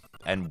 So,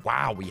 and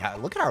wow,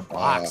 look at our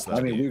box. I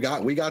mean,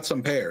 we got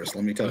some pairs.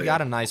 Let me tell you. We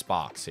got a nice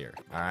box here.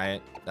 All right.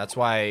 That's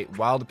why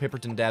while the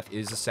Pipperton death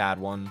is a sad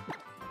one,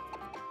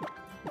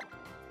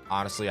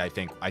 honestly, I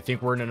think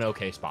we're in an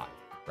okay spot,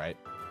 right?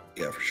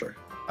 Yeah, for sure.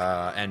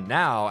 And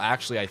now,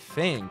 actually, I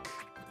think.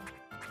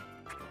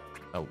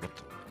 Oh, what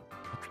the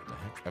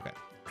heck? Okay.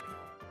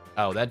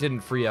 Oh, that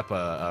didn't free up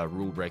a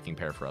rule-breaking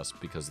pair for us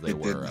because they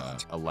were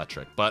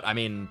electric. But, I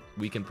mean,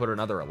 we can put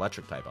another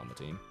electric type on the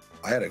team.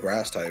 I had a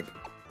grass type.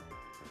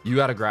 You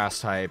had a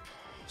grass type,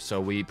 so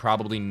we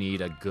probably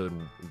need a good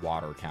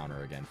water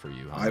counter again for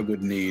you, huh? I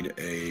would need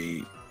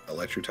a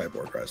electric type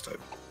or grass type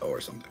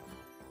or something.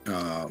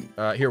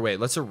 Here,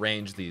 wait. Let's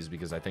arrange these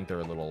because I think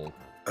they're a little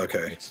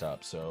mixed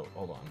up. So,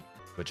 hold on.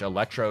 Which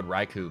Electrode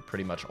Raikou,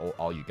 pretty much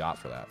all you got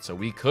for that. So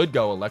we could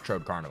go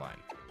Electrode Carnivine.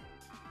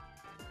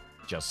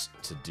 Just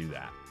to do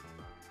that,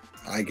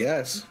 I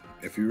guess,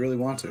 if you really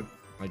want to.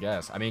 I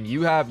guess. I mean,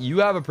 you have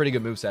a pretty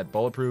good moveset.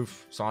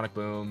 Bulletproof, Sonic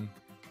Boom,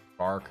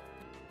 Bark.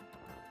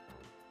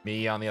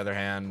 Me, on the other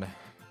hand,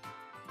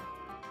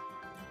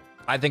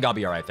 I think I'll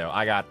be all right though.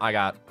 I got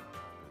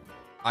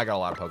a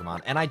lot of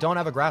Pokemon, and I don't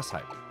have a grass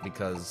type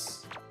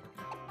because,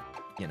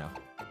 you know,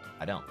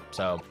 I don't.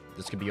 So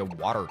this could be a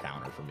water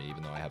counter for me,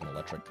 even though I have an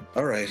electric.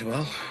 All right.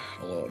 Well,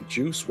 hello,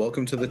 Juice.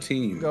 Welcome to the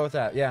team. Go with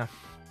that. Yeah.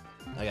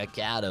 I got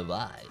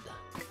Carnivine.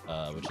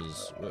 Which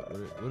is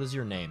what is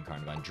your name,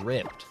 Carnivine?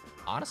 Dripped.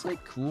 Honestly,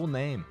 cool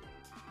name.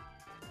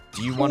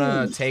 Do you want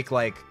to take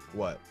like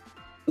what?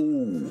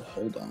 Ooh,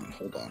 hold on.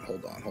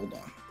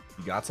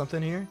 You got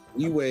something here?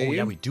 E-Wave. Oh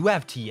yeah, we do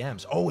have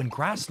TMs. Oh, and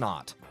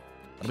Grassnot.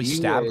 Let me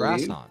stab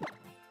Grassnot.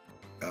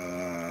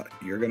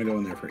 You're gonna go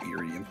in there for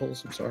Eerie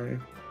Impulse. I'm sorry.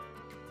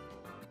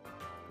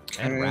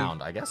 And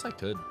round. I guess I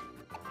could.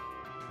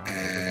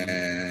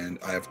 And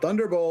I have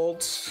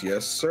Thunderbolts.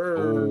 Yes, sir.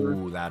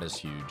 Oh, that is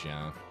huge,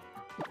 yeah.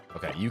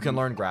 Okay, you can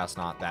learn Grass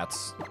Knot.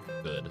 That's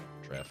good,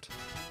 Drift.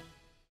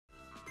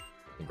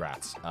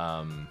 Congrats.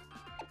 And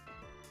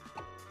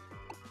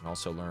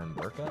also learn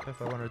Work Up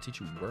if I wanted to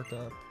teach you Work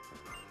Up.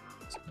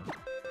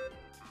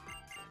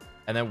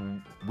 And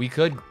then we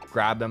could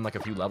grab them like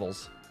a few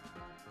levels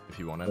if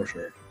you wanted. For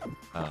sure.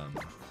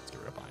 Let's get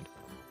rid of Bind.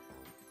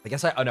 I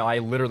guess I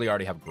literally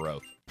already have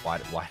Growth. Why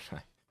did I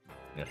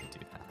do that?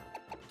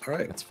 All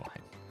right. That's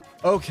fine.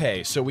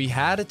 Okay, so we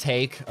had to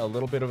take a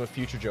little bit of a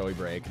future Joey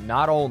break,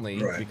 not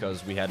only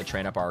because we had to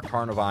train up our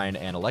Carnivine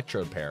and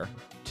Electrode pair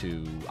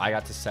I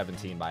got to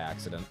 17 by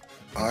accident.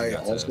 I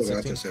also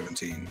got to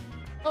 17.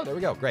 Oh, there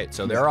we go. Great.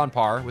 So they're on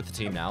par with the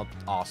team now.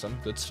 Awesome.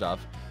 Good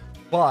stuff.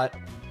 But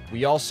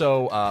we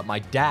also, my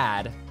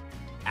dad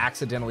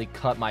accidentally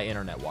cut my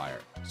internet wire.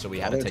 So we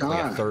had to take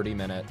like a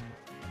 30-minute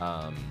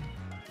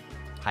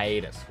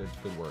Hiatus.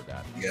 Good word,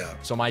 Dad. Yeah.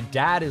 So my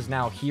dad is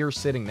now here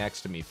sitting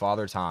next to me,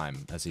 Father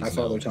Time, as he's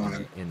Father known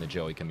Time. in the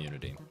Joey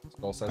community.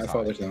 Skull says Hi,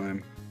 Father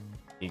Time.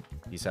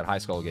 He said hi,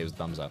 Skull, gave his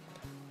thumbs up.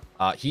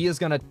 He is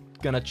gonna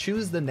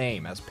choose the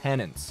name as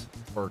penance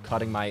for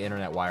cutting my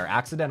internet wire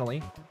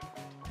accidentally.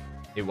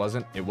 It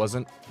wasn't,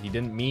 he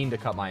didn't mean to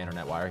cut my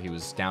internet wire. He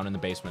was down in the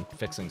basement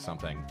fixing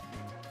something.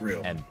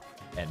 Real. And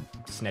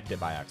snipped it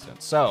by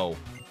accident. So,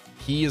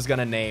 he is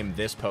gonna name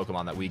this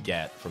Pokemon that we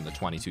get from the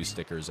 22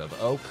 stickers of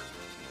Oak.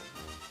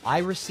 I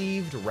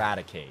received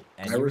Raticate.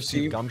 And I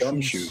received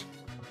Gumshoe.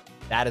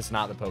 That is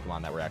not the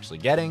Pokemon that we're actually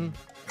getting.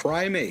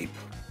 Primeape.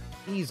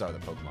 These are the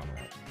Pokemon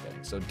we're actually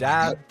getting. So,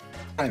 Dad,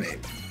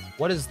 Primeape.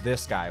 what does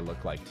this guy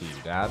look like to you,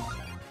 Dad?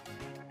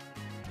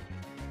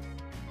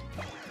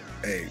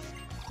 Hey,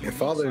 your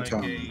Father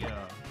Time.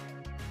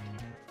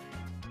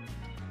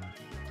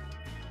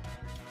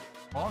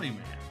 Bally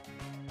man.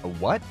 A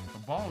what? A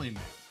bally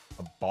man.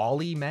 A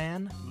Bally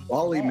man?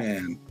 Bally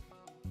man.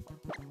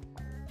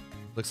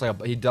 Looks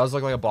like he does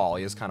look like a ball.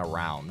 He is kind of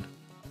round.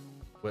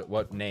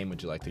 What name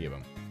would you like to give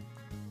him?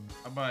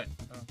 How about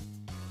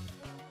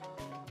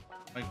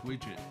like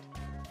Widget?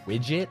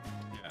 Widget?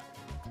 Yeah.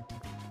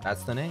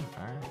 That's the name.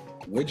 All right.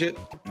 Widget.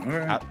 All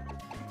right.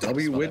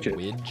 W Widget.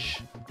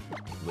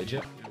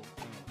 Widget?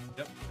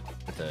 Yep.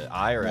 With an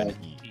I or an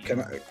E?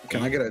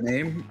 Can I get a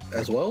name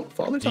as well,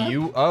 Father Time?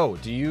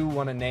 Do you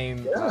want to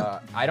name?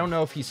 Yeah. I don't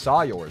know if he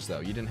saw yours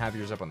though. You didn't have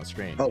yours up on the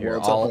screen. Oh, Here,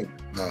 well,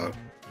 it's up,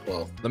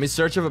 well. Let me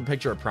search up a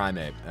picture of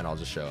Primeape and I'll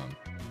just show him.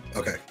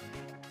 Okay.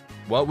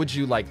 What would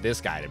you like this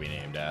guy to be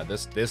named, Dad?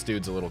 This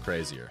dude's a little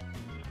crazier.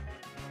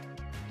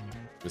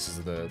 This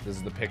is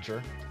the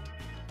picture.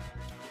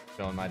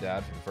 Showing my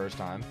dad for the first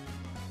time.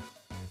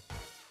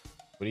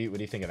 What do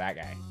you think of that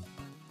guy?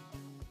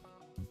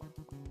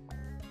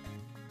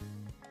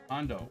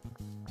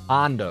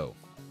 Hondo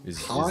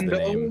is the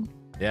name.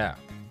 Yeah.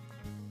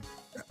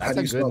 That's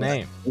a good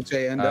name.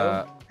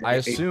 H-A-N-D-O? I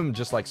assume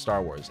just like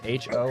Star Wars.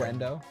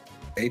 H-O-N-D-O?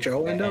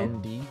 H-O-N-D-O?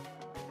 N-D?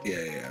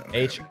 Yeah.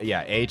 Okay.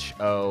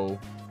 H-O-N-D-O.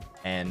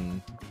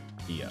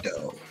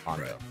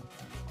 Hondo. Right.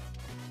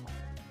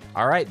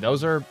 All right,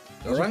 those are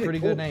pretty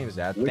cool. good names,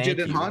 Dad. Widget Thank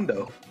and you.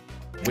 Hondo.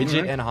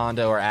 Widget and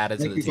Hondo are added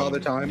to the team. Father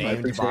Time. I Named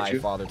appreciate by you.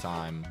 Father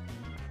Time.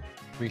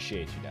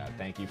 Appreciate you, Dad.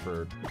 Thank you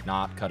for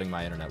not cutting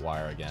my internet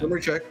wire again.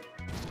 Summary check.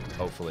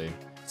 Hopefully.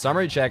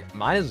 Summary check.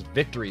 Mine is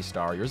Victory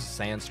Star. Yours is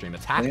Sandstream.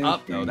 Attack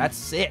up, though. That's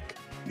sick.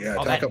 Yeah,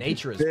 oh, attack that up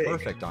nature is big.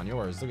 perfect on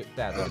yours. Look at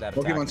that. Look at that.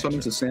 Pokemon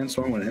summons nature. a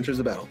sandstorm when it enters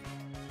the battle.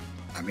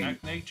 I mean,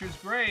 Attack nature's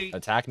great.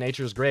 Attack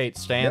nature's great.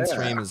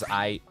 Sandstream is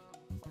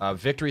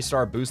Victory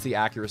Star boosts the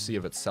accuracy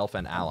of itself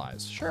and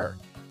allies. Sure.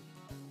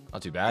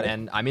 Not too bad.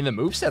 And I mean, the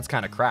moveset's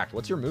kind of cracked.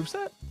 What's your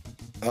moveset?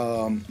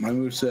 my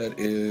moveset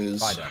is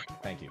Bye, Doug.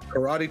 Thank you.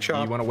 Karate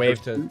Chop. You want to wave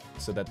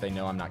so that they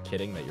know I'm not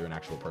kidding, that you're an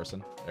actual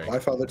person? There you Bye,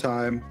 go. Father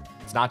Time.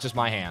 It's not just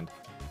my hand.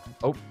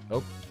 Oh,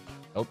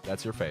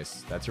 that's your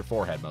face. That's your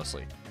forehead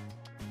mostly.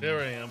 There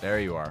I am. There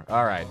you are.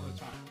 All right. All the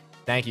time.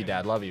 Thank you,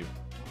 Dad. Love you.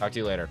 Talk to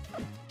you later.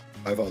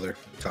 Bye, Father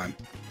Time.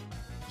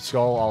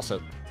 Skull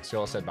said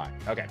bye.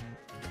 Okay.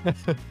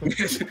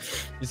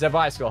 You said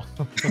bye, Skull.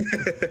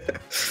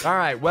 All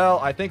right. Well,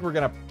 I think we're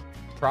gonna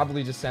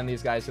probably just send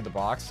these guys to the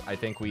box. I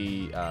think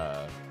we.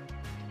 I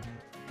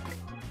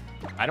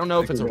don't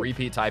know if it's a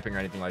repeat typing or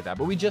anything like that,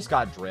 but we just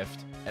got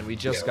Drift and we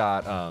just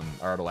got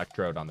our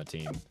Electrode on the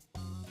team.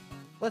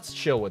 Let's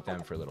chill with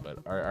them for a little bit.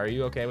 Are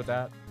you okay with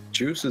that?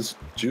 Juice is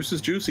juicy.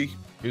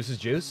 Juice is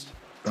juiced.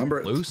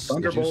 Loose.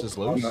 The juice is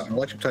loose. An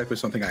electric type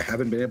is something I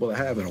haven't been able to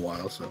have in a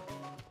while, so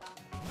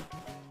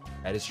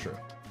That is true.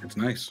 it's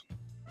nice.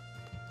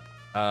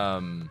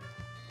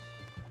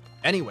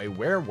 Anyway,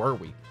 where were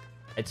we?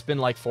 It's been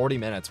like 40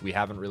 minutes. We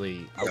haven't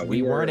really. Yeah,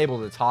 we weren't able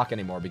to talk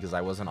anymore because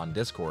I wasn't on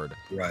Discord.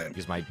 Right.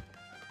 Because my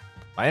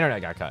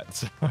internet got cut.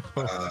 So.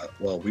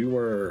 Well, we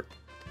were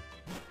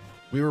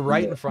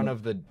right in front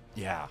of the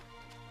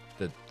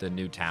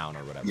new town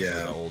or whatever.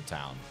 Yeah. The old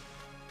town.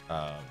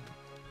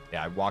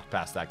 I walked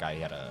past that guy.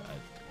 He had a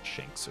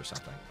Shinx or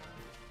something.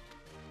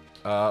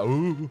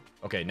 Ooh.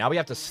 Okay, now we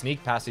have to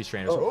sneak past these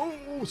trainers. Oh.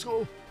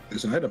 Skull.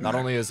 There's an item. Not there.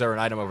 only is there an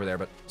item over there,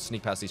 but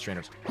sneak past these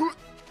trainers.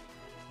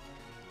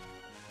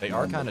 They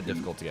are kind of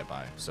difficult to get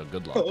by, so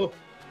good luck. Oh.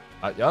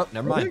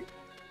 Never mind.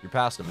 You're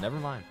past them. Never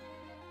mind.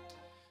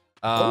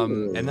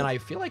 And then I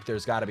feel like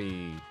there's got to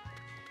be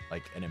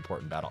like an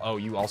important battle. Oh,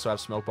 you also have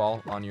Smoke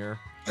Ball on your...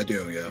 I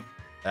do, yeah.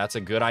 That's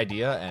a good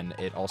idea, and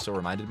it also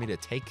reminded me to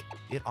take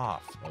it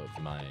off of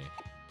my...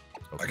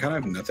 I kind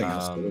of have nothing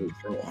else to really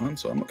throw on,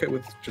 so I'm okay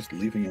with just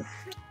leaving it.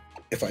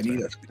 If I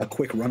need a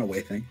quick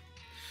runaway thing.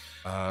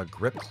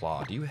 Grip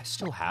Claw. Do you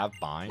still have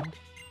Bind?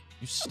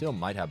 You still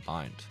might have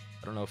Bind.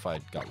 I don't know if I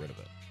got rid of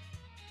it.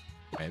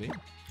 Maybe.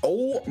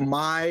 Oh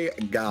my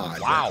god!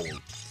 Wow.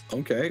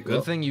 Okay.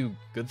 Good thing you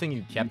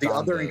kept the on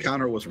other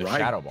encounter was the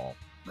Shadow Ball.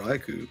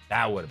 Raikou.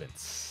 That would have been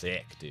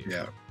sick, dude.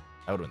 Yeah.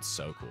 That would have been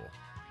so cool.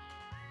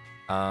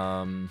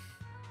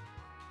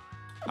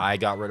 I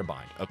got rid of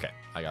Bind. Okay,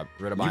 I got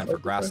rid of Bind for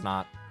Grass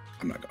Knot.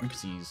 I'm not going to.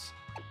 Seize.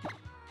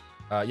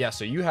 Yeah,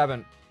 so you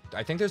haven't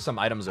I think there's some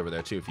items over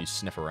there too if you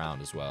sniff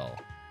around as well.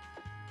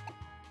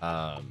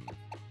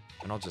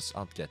 And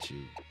I'll get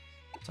you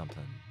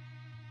something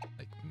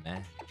like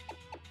meh.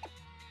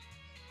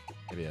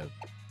 Maybe a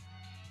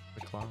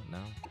quick claw? No.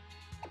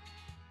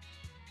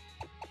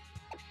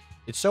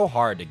 It's so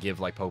hard to give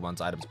like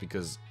Pokemon's items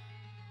because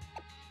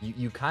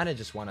you kind of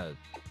just want to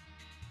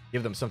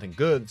give them something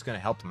good that's going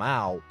to help them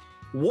out,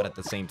 but at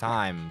the same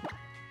time,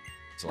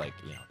 it's like,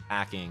 you know,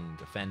 hacking,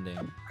 defending.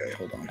 Okay,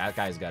 hold on. That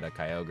guy's got a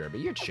Kyogre, but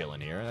you're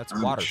chilling here. That's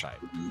water type.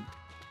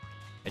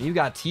 And you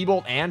got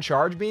T-Bolt and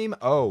Charge Beam?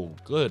 Oh,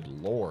 good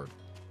lord.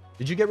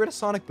 Did you get rid of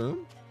Sonic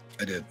Boom?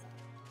 I did.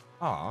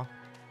 Aw.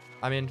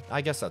 I mean,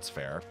 I guess that's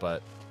fair,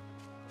 but...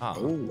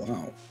 Oh,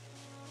 wow.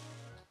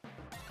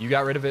 You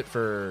got rid of it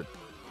for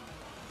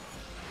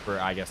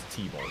I guess,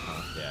 T-Bolt,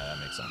 huh? Yeah, that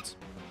makes sense.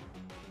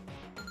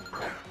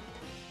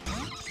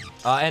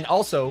 And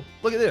also,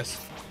 look at this.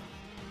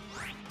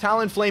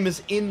 Talonflame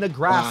is in the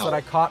grass that I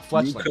caught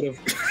Fletchling.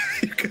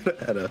 You could have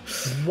had a...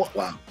 What?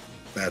 Wow.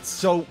 That's...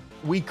 So,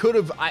 we could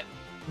have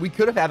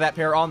had that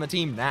pair on the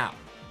team now.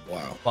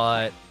 Wow.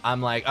 But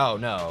I'm like, oh,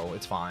 no,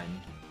 it's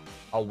fine.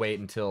 I'll wait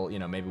until, you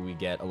know, maybe we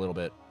get a little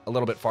bit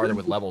farther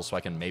with levels so I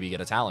can maybe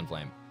get a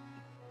Talonflame.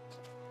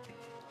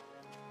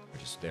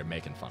 They're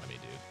making fun of me,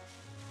 dude.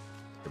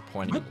 They're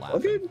pointing and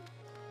laughing. Bugging?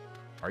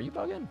 Are you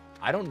bugging?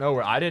 I don't know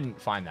where... I didn't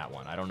find that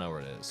one. I don't know where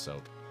it is,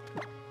 so...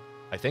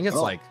 I think it's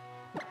like...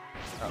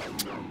 Oh,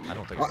 I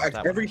don't think it's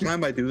that every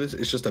time I do this,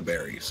 it's just a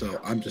berry, so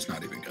I'm just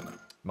not even gonna...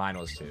 Mine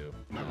was too.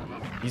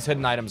 These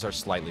hidden items are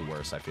slightly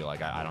worse, I feel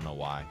like. I don't know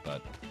why,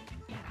 but...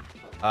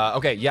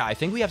 okay, yeah, I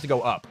think we have to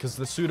go up, because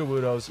the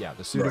Sudowoodos... Yeah,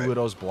 the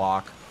Sudowoodos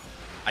block.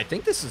 I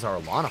think this is our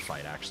Lana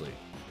fight, actually.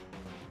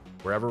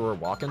 Wherever we're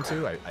walking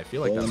to, I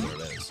feel like that's what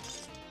it is.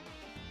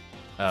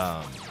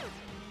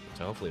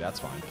 So hopefully that's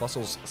fine.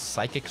 Plusle's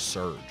Psychic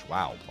Surge.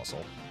 Wow,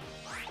 Plusle.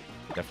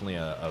 Definitely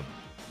a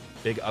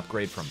big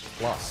upgrade from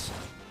Plus.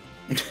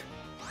 Okay,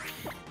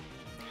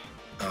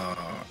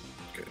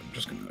 I'm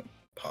just gonna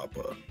pop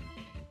a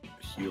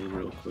heal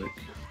real quick.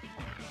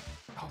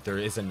 Oh, there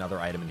is another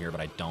item in here, but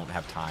I don't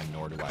have time,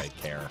 nor do I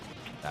care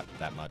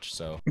that much,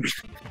 so...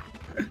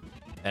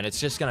 And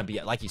it's just gonna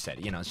be, like you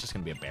said, you know, it's just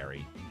gonna be a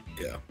berry.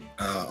 Yeah.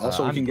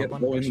 Also, we can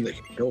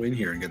go in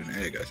here and get an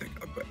egg, I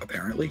think,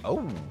 apparently.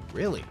 Oh,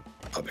 really?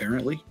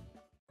 Apparently.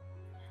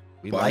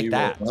 We like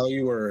that. While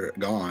you were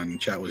gone,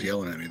 chat was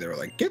yelling at me. They were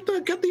like, get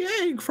the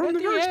egg from the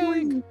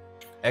nursery.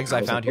 Eggs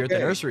I found here at the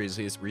nurseries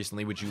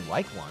recently. Would you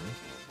like one?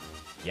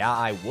 Yeah,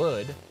 I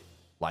would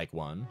like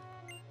one.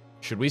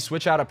 Should we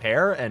switch out a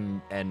pair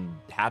and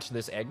hatch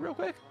this egg real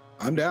quick?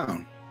 I'm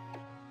down.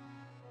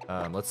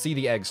 Let's see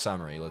the egg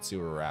summary. Let's see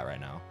where we're at right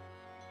now.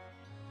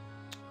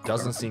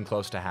 Doesn't seem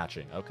close to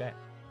hatching. Okay.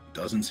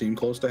 Doesn't seem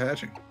close to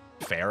hatching.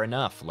 Fair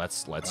enough.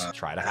 Let's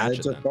try to hatch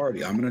it then.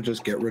 Party. I'm gonna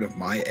just get rid of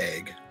my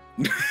egg,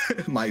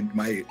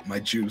 my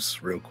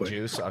juice real quick.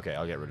 Juice. Okay,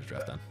 I'll get rid of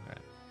Drift then.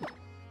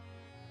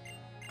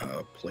 All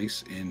right.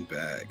 Place in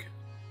bag.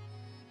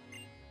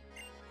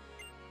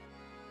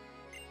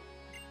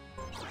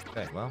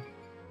 Okay. Well.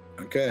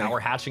 Okay. Now we're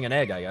hatching an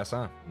egg, I guess,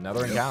 huh?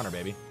 Another encounter,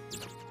 baby.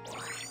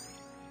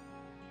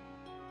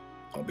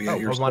 I'll be at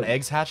your Pokemon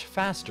eggs hatch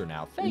faster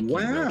now. Thank you.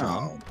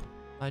 Wow.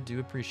 I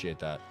do appreciate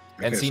that.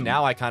 Okay, and see,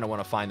 now I kind of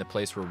want to find the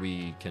place where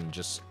we can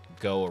just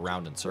go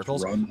around in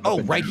circles.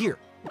 Oh, right here.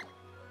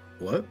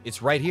 What?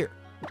 It's right here.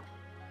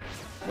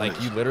 Like,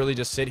 you literally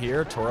just sit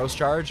here, Tauros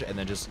charge, and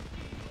then just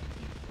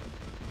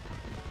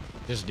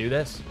do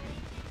this.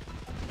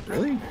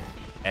 Really?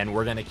 And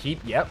we're going to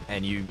keep,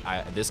 and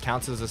this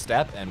counts as a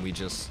step, and we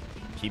just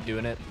keep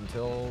doing it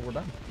until we're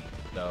done.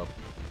 So,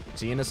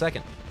 see you in a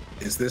second.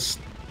 Is this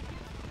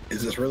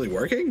really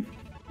working?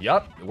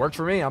 Yup, it worked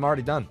for me. I'm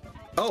already done.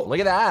 Oh, look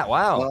at that!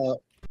 Wow.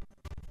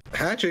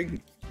 Hatching.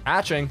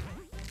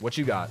 What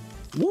you got?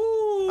 Woo!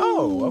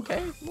 Oh,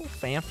 okay. A little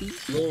fancy.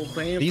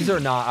 These are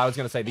not. I was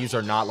gonna say these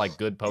are not like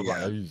good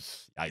Pokemon.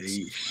 Yeah.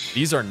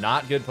 These are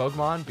not good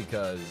Pokemon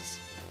because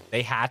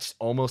they hatched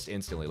almost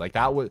instantly. Like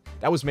that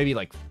was maybe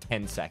like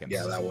 10 seconds.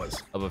 Yeah, that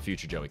was of a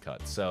future Joey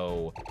cut.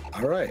 So.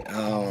 All right.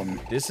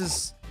 This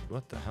is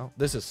what the hell?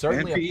 This is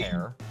certainly a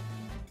pair.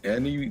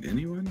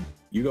 Anyone?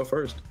 You go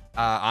first.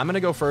 I'm gonna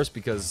go first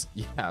because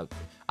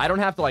I don't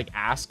have to like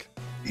ask.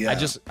 Yeah.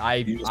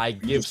 I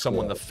give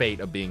someone the fate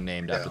of being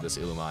named after this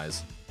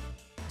Illumise.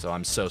 So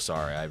I'm so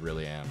sorry. I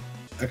really am.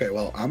 Okay,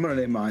 well I'm gonna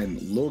name mine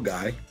Lil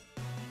Guy.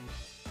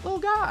 Lil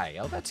Guy.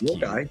 Oh, that's cute. Lil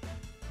Guy.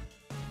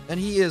 And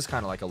he is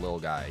kind of like a little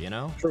guy, you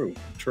know.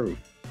 True.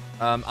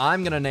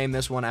 I'm gonna name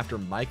this one after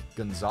Mike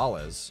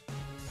Gonzalez.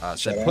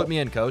 Said, "Put me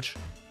in, coach."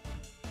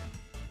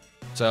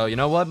 So you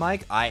know what,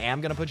 Mike? I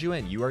am gonna put you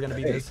in. You are gonna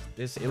be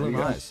this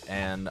Illumise,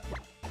 and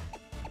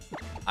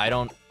I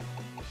don't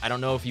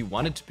know if you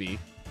wanted to be,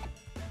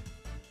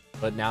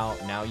 but now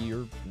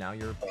you're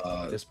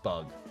this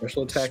bug.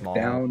 Special attack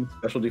down,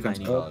 special defense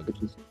up,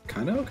 which is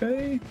kind of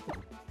okay.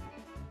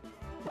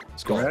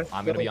 Skull.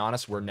 I'm gonna be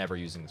honest. We're never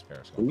using this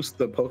pair. Skull. Boost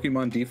the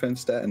Pokemon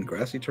defense stat in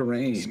grassy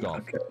terrain. Skull.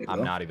 Okay,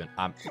 I'm not even.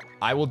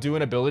 I will do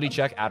an ability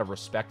check out of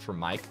respect for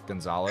Mike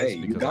Gonzalez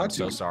because I'm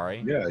so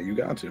sorry. Yeah, you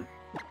got to.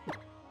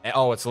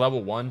 Oh, it's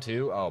level 1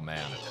 too. Oh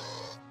man.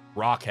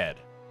 Rockhead.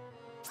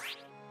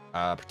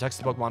 Protects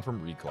the Pokemon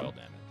from recoil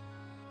damage.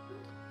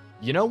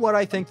 You know what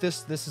I think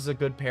this is a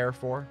good pair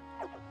for?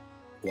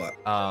 What?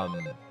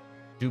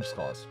 Dupes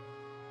Claws.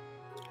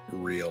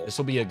 Real. This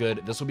will be a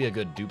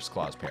good Dupes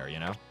Claws pair, you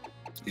know?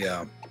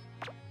 Yeah.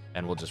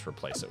 And we'll just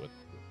replace it with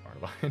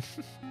Artiline.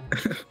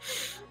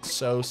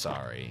 So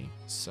sorry.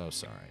 So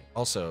sorry.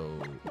 Also,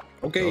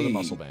 okay. Throw the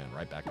muscle band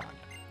right back on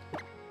you.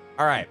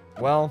 All right.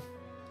 Well,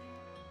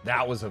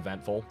 that was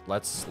eventful.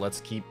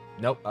 Let's keep.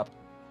 Nope. Up.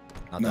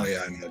 Not no. done.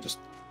 Yeah. I mean, just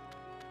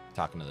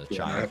talking to the do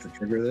child. I have to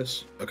trigger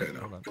this? Okay.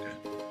 No. Okay.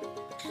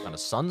 On a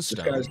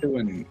sunstone. This guy's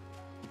doing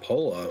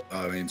pull-up.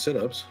 I mean,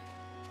 sit-ups.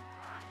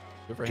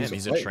 Good for him.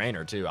 He's a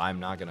trainer too. I'm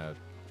not gonna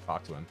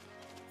talk to him.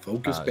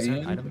 Focus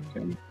band. Item?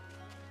 Okay.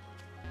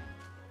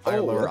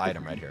 Higher lower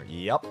item right here.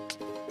 Yep.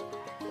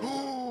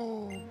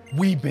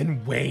 We've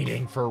been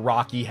waiting for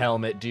Rocky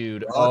Helmet,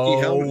 dude.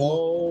 Rocky Helmet.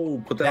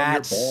 Oh, put that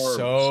that's on your barbs.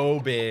 so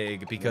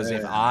big because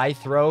if I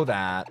throw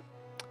that,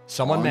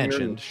 someone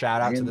mentioned,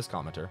 shout out to this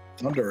commenter.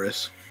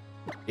 Thunderous.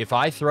 If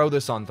I throw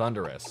this on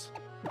Thunderous,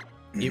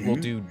 it will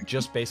do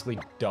just basically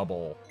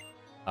double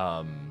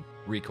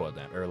recoil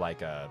damage, or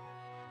like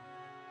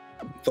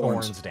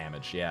thorns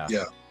damage. Yeah.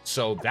 Yeah.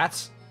 So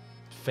that's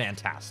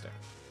fantastic.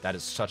 That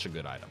is such a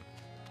good item.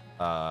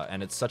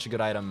 And it's such a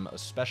good item,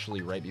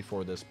 especially right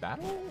before this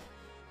battle.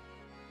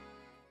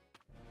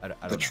 I don't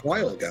know.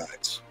 Trial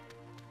guides.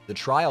 The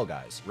trial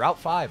guys. Route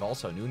 5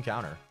 also new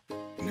encounter.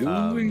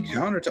 New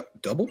encounter.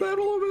 Double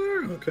battle over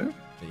there. Okay.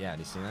 But yeah, do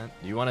you see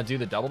that? Do you want to do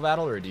the double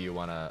battle or do you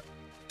want to?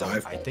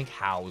 Dive. I think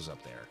How's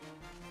up there.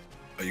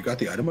 Oh, you got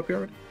the item up here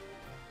already?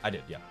 I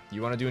did. Yeah.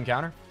 You want to do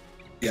encounter?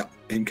 Yeah.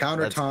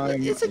 Encounter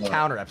time. It's an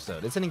encounter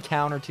episode. It's an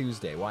encounter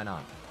Tuesday. Why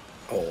not?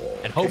 Oh. Okay.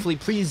 And hopefully,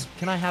 please,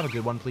 can I have a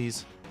good one,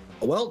 please?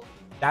 Well,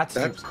 that's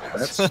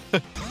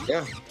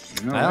yeah.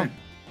 Right.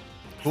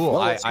 Cool.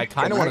 Well, I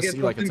kind of want to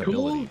see like its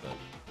ability.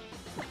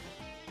 But...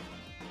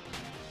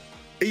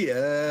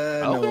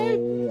 Yeah. Okay.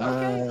 No.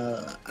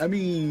 Okay. I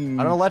mean,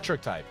 an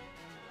electric type.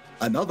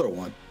 Another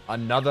one.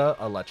 Another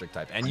electric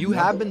type. And you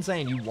have been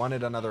saying you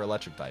wanted another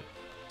electric type.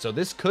 So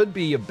this could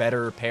be a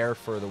better pair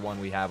for the one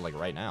we have like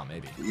right now,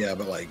 maybe. Yeah,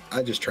 but like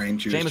I just trained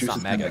Juice. Jameis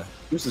not mega.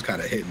 Juice is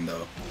kind of hitting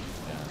though.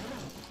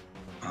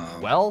 Yeah.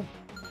 Well,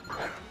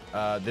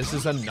 this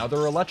is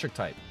another electric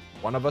type.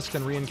 One of us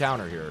can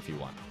re-encounter here if you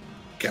want.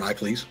 Can I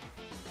please?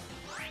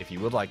 If you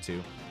would like to,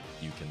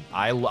 you can.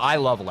 I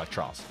love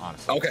Electros,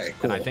 honestly. Okay,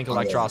 cool. And I think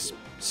Electros,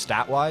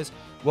 stat-wise...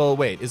 Well,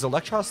 wait, is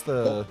Electros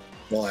the...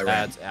 Well, I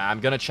ran.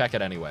 I'm going to check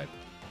it anyway.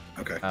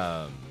 Okay.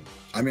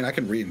 I mean, I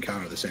can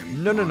re-encounter the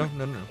same... No.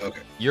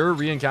 Okay. You're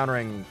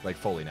re-encountering, like,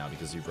 fully now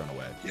because you've run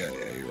away. Yeah,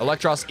 you're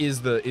Electros is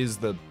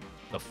the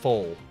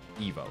full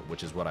Evo,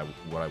 which is what I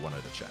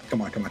wanted to check.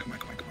 Come on.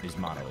 He's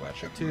mono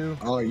electric too.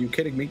 Oh, are you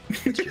kidding me?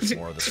 It's just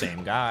more of the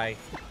same guy.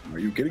 Are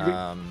you kidding me?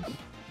 I'm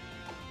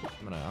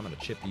gonna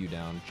chip you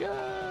down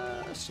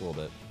just a little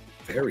bit.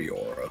 Fairy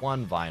aura.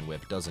 One Vine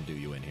Whip doesn't do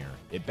you in here.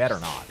 It better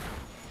not.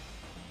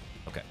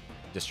 Okay,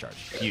 discharge.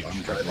 Huge.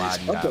 I'm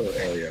glad you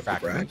have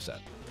factor moveset.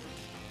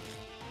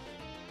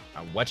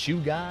 What you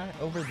got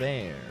over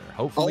there?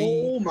 Hopefully.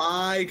 Oh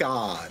my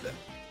god.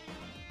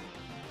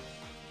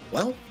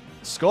 Well.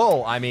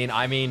 Skull. I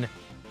mean,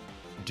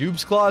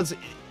 Dupes Claws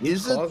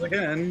is Claws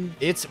again.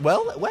 It's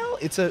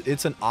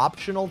it's an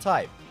optional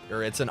type,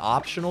 or it's an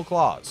optional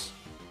clause.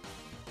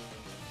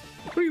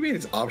 What do you mean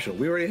it's optional?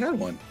 We already had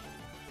one.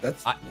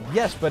 That's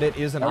yes, but it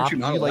is an option.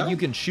 Like you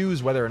can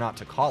choose whether or not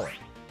to call it.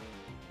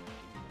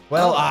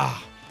 Well,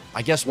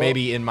 I guess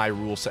maybe in my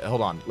rule set.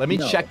 Hold on, let me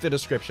check the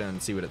description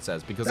and see what it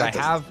says because I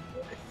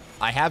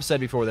have said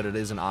before that it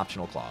is an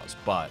optional clause,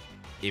 but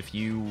if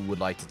you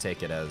would like to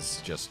take it as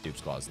just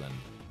Dupes Clause, then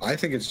I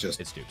think it's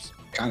Dupes.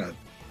 Kind of.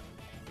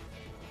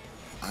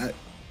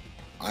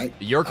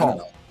 Your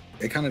call.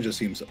 It kind of just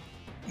seems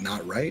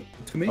not right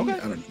to me. Okay. I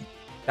don't know.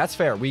 That's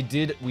fair. We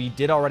did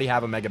already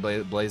have a Mega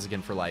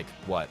Blaziken for like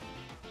what,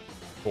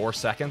 4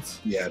 seconds?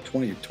 Yeah,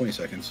 20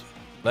 seconds.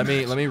 Let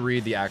me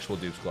read the actual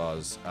Dupes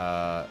Clause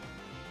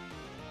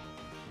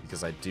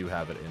because I do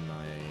have it in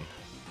my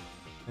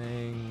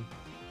thing.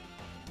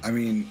 I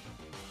mean,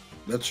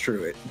 that's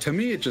true. To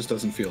me, it just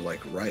doesn't feel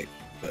like right.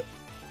 But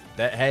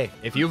hey,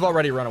 if you've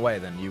already run away,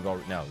 then you've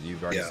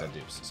already said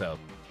Dupes. So,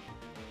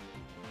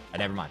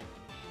 never mind.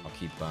 I'll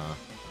keep.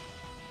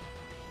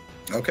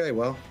 Okay,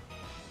 well,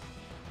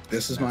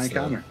 this is my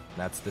encounter.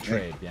 That's the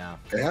trade. Yeah.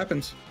 It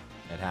happens.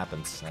 It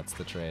happens. That's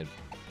the trade.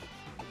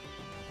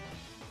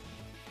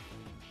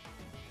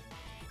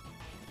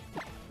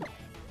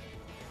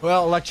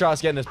 Well,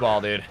 Electros getting this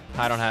ball, dude.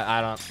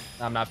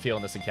 I'm not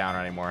feeling this encounter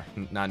anymore.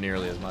 Not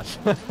nearly as much.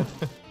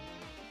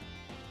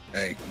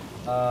 Hey.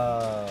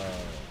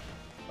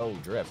 Oh,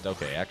 drift.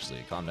 Okay,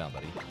 actually, calm down,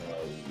 buddy.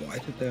 Why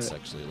did that? It's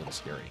actually a little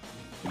scary.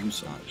 Do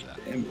so much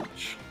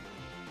damage.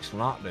 Let's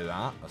not do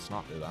that. Let's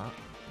not do that.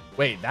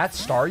 Wait, that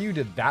Staryu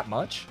did that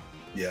much?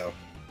 Yeah.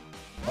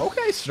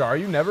 Okay,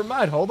 Staryu, never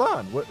mind. Hold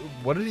on.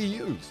 What did he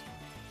use?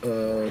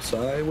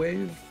 Psy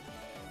wave.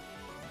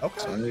 Okay.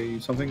 Psy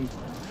something.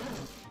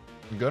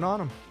 Good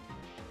on him.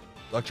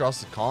 Electros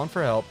is calling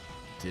for help.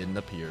 Didn't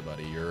appear,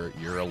 buddy.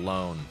 You're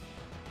alone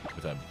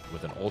with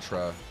an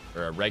ultra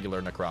or a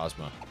regular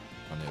Necrozma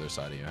on the other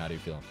side of you. How do you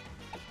feel?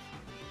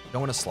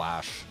 Going to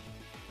Slash.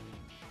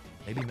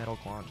 Maybe Metal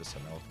Claw, just a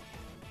Metal.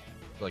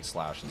 I feel like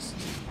Slash is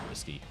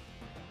risky.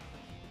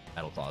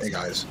 Metal Claw. Hey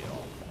guys,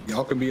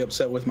 y'all can be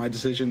upset with my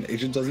decision. It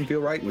just doesn't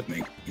feel right with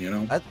me, you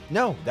know?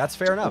 No, that's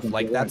fair enough.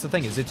 Like, that's the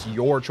thing, is it's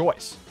your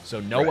choice. So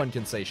no one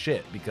can say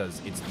shit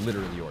because it's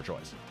literally your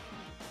choice.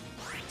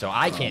 So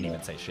I can't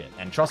even say shit.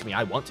 And trust me,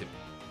 I want to.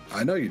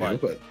 I know you do,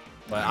 but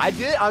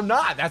I'm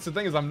not. That's the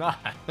thing, is I'm not.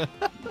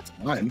 It's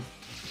fine.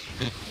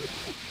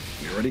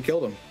 You already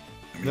killed him.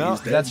 I mean, no,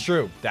 that's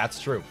true. That's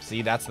true.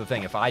 See, that's the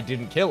thing. If I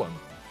didn't kill him,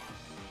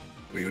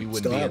 we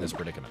wouldn't be in this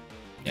predicament.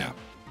 Yeah.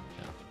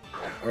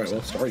 All right,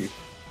 well, sorry.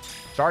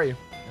 Sorry. Yeah.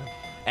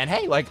 And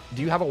hey, like,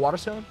 do you have a water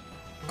stone?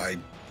 I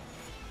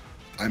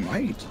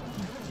might.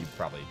 You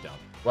probably don't.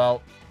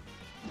 Well,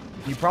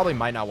 you probably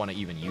might not want to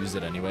even use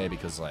it anyway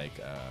because, like,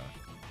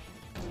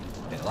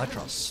 hey,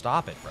 Electron,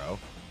 stop it, bro.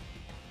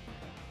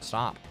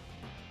 Stop.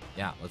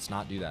 Yeah, let's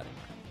not do that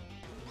anymore.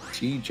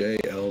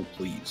 TJL,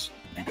 please.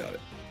 You got it.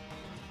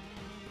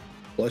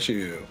 Bless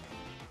you.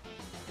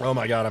 Oh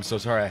my God, I'm so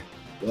sorry.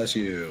 Bless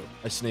you.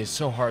 I sneezed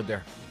so hard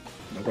there.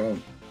 No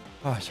problem.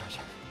 Oh, sorry.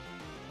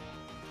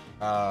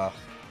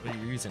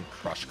 You're using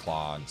Crush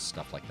Claw and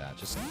stuff like that.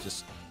 Just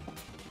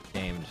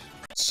named.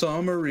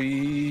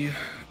 Summary.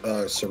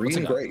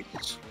 Serene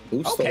Grace.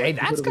 Okay,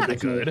 that's kind of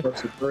good.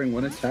 Occurring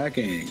when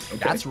attacking. Okay.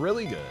 That's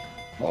really good.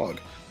 Hog.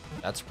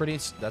 That's pretty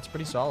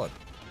solid.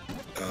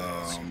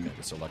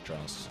 This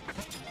Electros.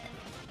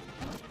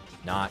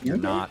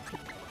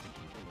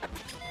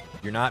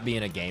 You're not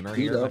being a gamer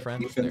here, my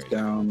friend. Defense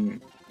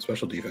down.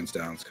 Special defense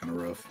down. It's kind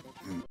of rough.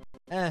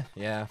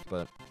 Yeah,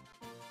 but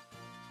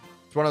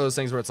it's one of those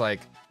things where it's like,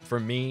 for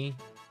me,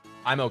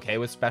 I'm okay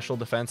with special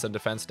defense and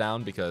defense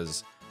down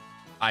because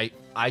I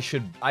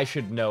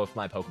should know if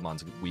my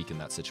Pokemon's weak in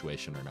that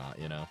situation or not,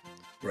 you know?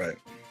 Right.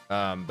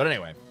 But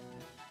anyway,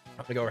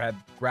 I'm gonna go ahead,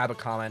 grab a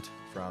comment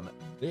from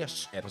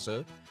this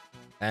episode,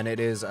 and it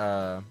is,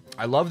 I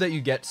love that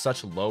you get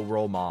such low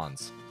roll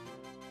mons.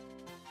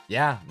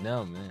 Yeah,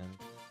 no, man.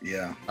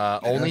 Yeah.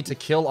 Only to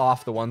kill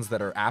off the ones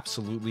that are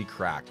absolutely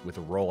cracked with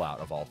a rollout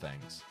of all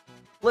things.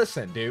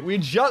 Listen, dude, we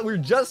were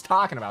just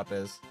talking about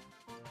this.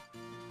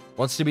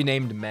 Wants to be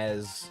named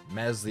Mez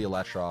the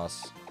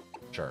Electros.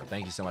 Sure.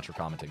 Thank you so much for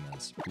commenting,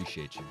 Mez.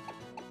 Appreciate you.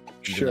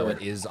 Even though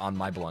it is on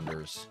my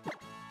blunders,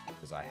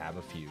 because I have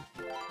a few.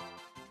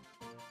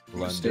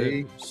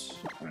 Blunders.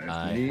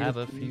 I have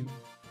a few.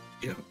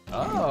 Yeah.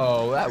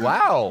 Oh,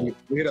 wow.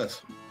 Look at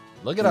us.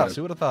 Look at us.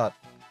 Who would have thought?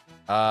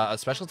 A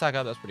special attack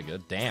up. That's pretty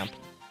good. Damp.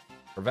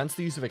 Prevents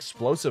the use of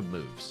explosive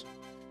moves.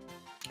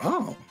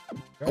 Oh.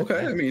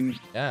 Okay. I mean.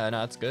 Yeah, no,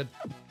 that's good.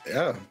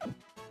 Yeah.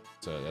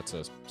 So that's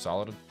a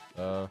solid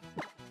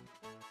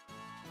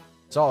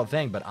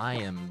thing, but I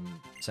am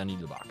sending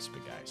you the box,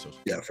 big guy. So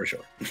yeah, for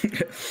sure.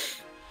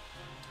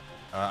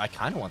 I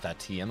kind of want that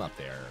TM up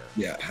there.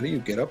 Yeah, how do you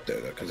get up there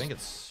though? I think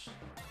it's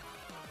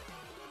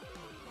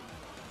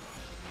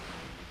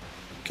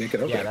can't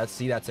get up there. Yeah,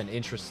 that's an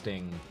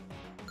interesting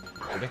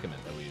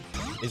predicament that we've.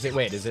 Is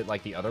it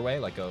like the other way?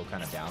 Like go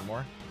kind of down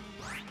more?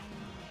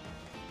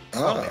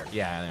 Oh, there.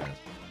 Yeah, there it is.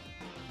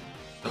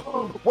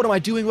 What am I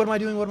doing? What am I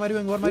doing? What am I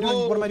doing? What am I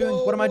doing? What am I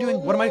doing? What am I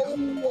doing? What am I?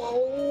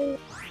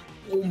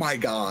 Oh my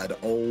God!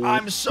 Oh,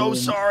 I'm so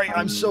sorry.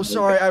 I'm so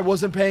sorry. I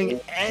wasn't paying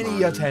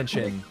any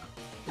attention.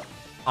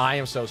 I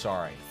am so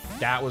sorry.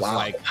 That was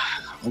like.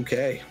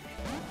 Okay.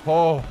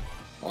 Oh.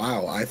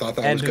 Wow! I thought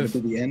that was going to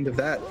be the end of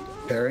that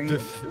pairing.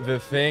 The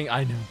thing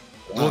I know.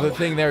 Wow. Well, the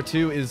thing there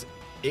too is,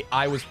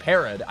 I was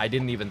parried. I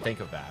didn't even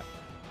think of that.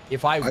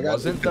 If I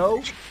wasn't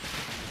though.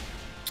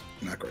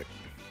 Not great.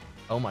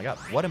 Oh my God!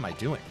 What am I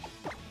doing?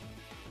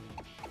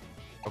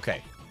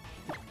 Okay.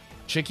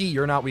 Chicky,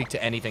 you're not weak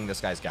to anything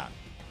this guy's got.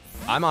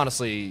 I'm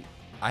honestly,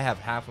 I have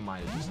half of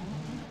mine to just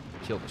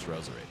kill this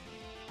Rosary.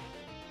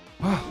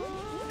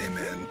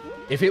 Amen.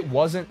 If it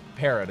wasn't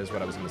parrot, is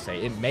what I was going to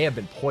say, it may have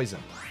been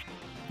poisoned.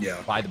 Yeah.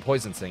 By the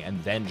poison thing,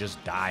 and then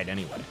just died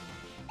anyway.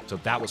 So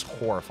that was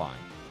horrifying.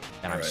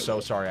 And I'm so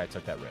sorry I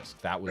took that risk.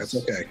 That was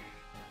that's okay.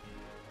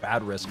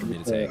 Bad risk for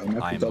me to take.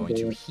 I am going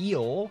to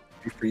heal.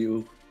 For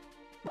you.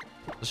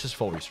 Let's just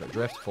full restore.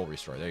 Drift, full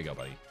restore. There you go,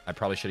 buddy. I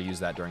probably should have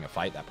used that during a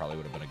fight. That probably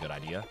would have been a good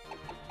idea.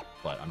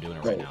 But I'm doing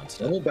it right now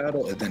instead. Double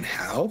battle and then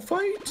how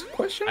fight?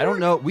 Question mark? I don't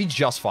know. We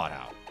just fought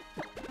out.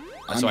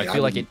 So I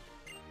feel like it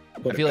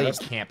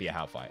can't be a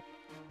how fight.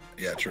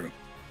 Yeah, true.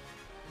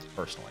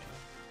 Personally.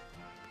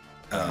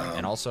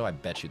 And also, I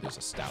bet you there's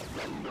a stout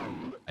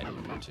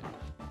item here too.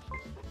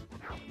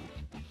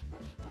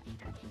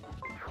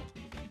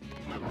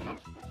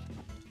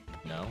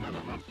 No?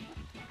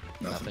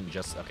 Nothing.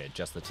 Just the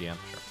TM. Sure.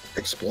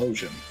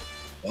 Explosion.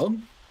 Well,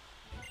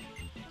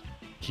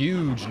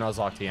 Huge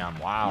Nuzlocke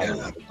TM. Wow.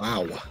 Yeah,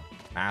 wow.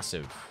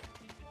 Massive.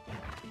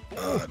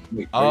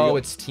 Wait, oh,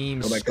 it's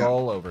Team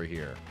Skull over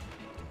here.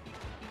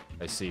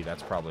 I see.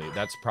 That's probably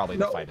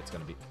the fight it's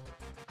gonna be.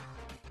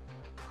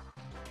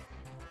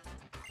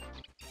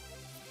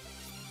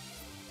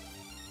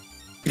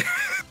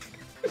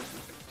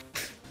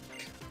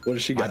 What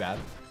does she got? My bad.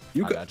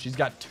 My bad. She's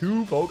got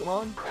 2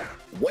 Pokemon.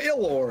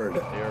 Wailord.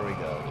 There we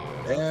go,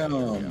 dude.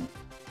 Damn.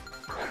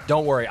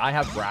 Don't worry, I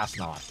have Grass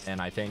Knot,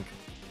 and I think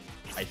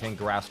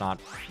Grass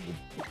Knot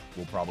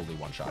will probably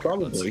one-shot.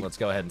 Probably. Let's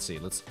go ahead and see.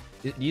 Do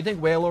you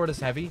think Wailord is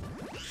heavy?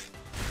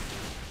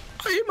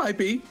 It might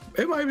be.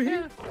 It might be.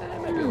 Yeah,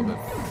 maybe a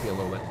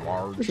little bit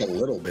large. Just a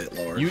little bit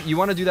large. You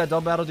want to do that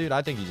double battle, dude?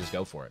 I think you just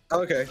go for it.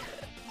 Okay.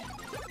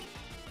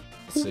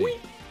 Let's see.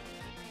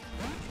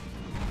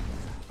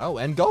 Oh,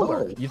 and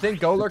Golurk. You think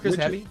Golurk is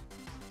heavy?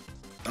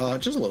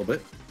 Just a little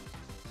bit.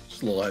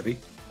 Just a little heavy.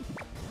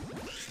 A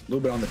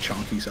little bit on the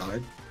chunky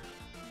side.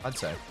 I'd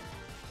say.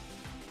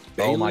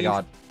 Bailey? Oh my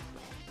god.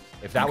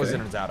 If that was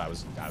innards out, I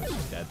was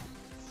just dead.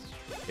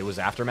 It was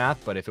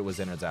aftermath, but if it was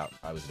innards out,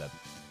 I was dead.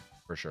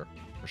 For sure.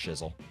 For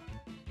shizzle.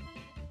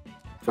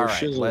 For Alright,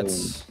 shizzle.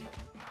 let's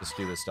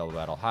do this double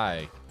battle.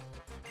 Hi,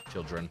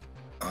 children.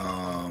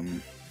 What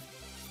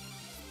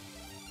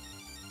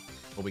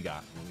we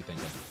got? What are we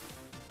thinking?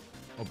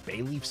 Oh,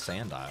 Bayleaf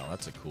Sandile.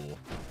 That's a cool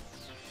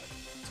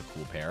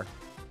pair.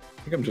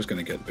 I think I'm just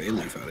gonna get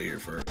Bayleaf out of here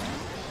first.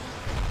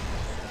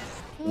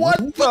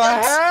 What the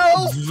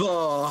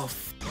hell?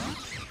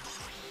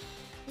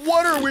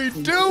 What are we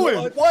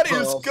doing? What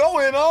is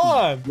going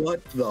on?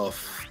 What the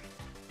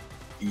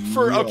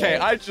okay,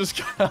 I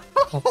just got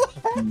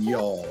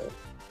Yo.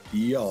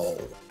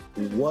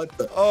 What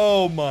the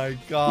Oh my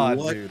god,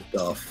 what dude.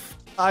 The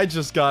I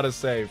just gotta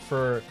say,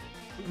 for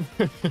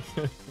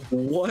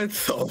what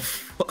the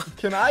fuck?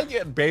 Can I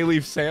get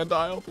Bayleaf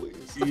Sandile,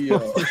 please?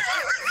 Yo.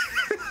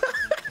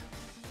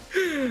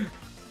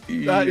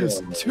 That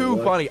is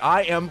too funny.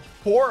 I am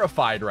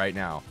horrified right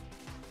now.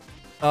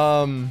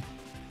 I'm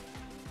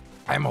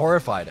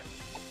horrified.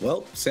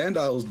 Well,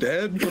 Sandile's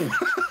dead.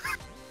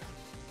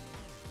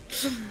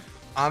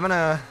 I'm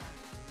gonna.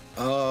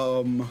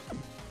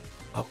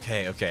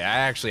 Okay. I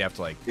actually have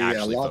to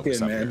actually lock focus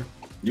in, up man. here.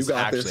 You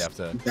got this. Have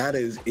to... That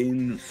is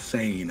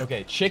insane.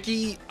 Okay,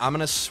 Chicky, I'm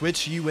gonna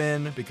switch you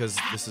in because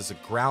this is a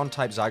ground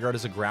type. Zygarde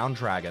is a ground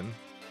dragon.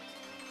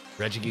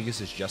 Regigigas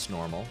is just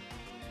normal.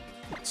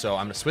 So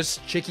I'm gonna switch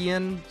Chicky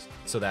in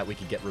so that we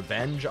can get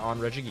revenge on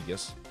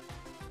Regigigas.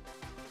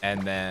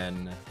 And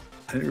then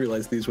I didn't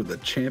realize these were the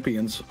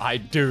champions. I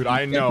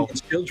know.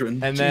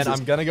 Children. And then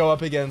I'm gonna go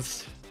up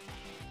against.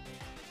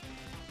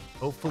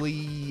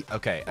 Hopefully,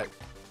 okay.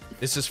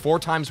 This is 4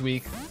 times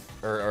weak,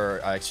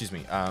 excuse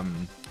me.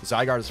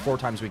 Zygarde is 4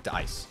 times weak to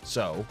ice.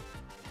 So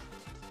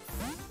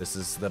this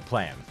is the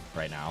plan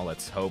right now.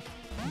 Let's hope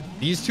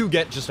these two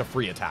get just a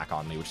free attack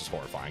on me, which is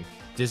horrifying.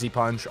 Dizzy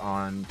Punch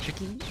on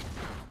Chicky.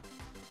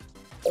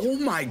 Oh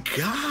my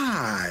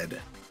god.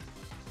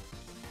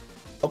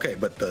 Okay,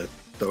 but the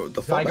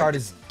Zygarde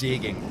is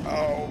digging.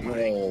 Oh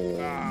my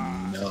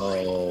god.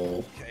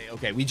 No.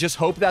 Okay. We just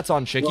hope that's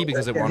on Chicky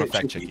because it won't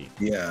affect Chicky.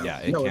 Yeah. Yeah.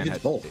 It no, can't it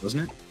hits both, doesn't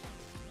it?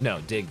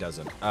 No, Dig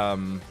doesn't.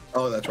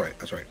 Oh, that's right.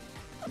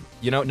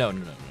 You know, no.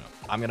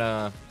 I'm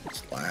gonna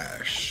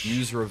slash.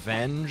 Use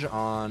Revenge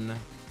on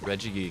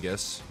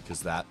Regigigas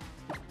because that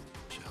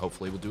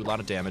hopefully will do a lot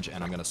of damage,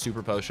 and I'm gonna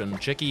Super Potion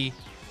Chicky.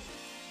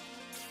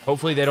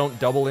 Hopefully they don't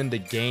double into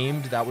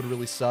gamed. That would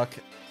really suck.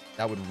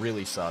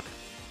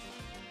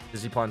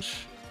 Dizzy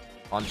Punch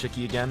on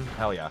Chicky again.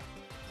 Hell yeah.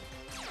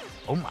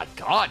 Oh my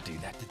god, dude,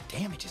 the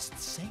damage is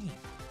insane.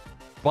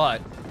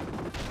 But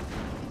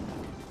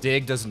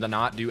Dig does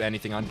not do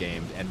anything on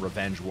gamed, and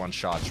Revenge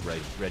one-shots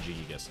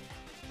Regigigas.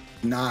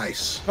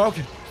 Nice.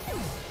 Okay.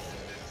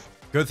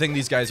 Good thing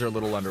these guys are a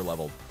little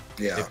underleveled.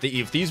 Yeah.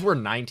 If these were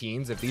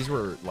 19s, if these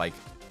were like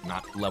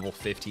not level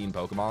 15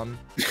 Pokemon,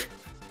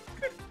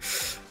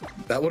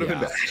 that would have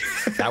been bad.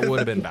 That would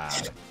have been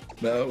bad.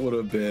 That would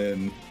have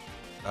been.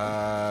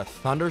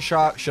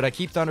 Thundershock. Should I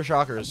keep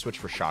Thundershock or switch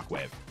for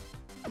Shockwave?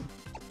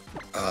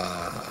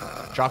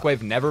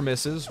 Shockwave never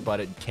misses, but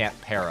it can't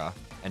para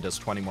and does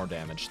 20 more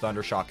damage.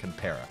 Thundershock can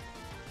para.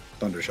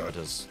 Thundershock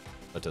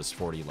does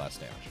 40 less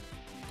damage.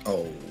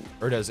 Oh.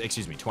 Or does,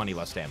 excuse me, 20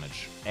 less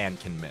damage and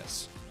can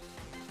miss.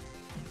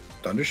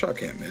 Thundershock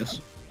can't miss.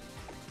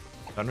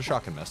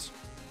 Thundershock can miss.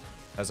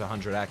 Has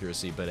 100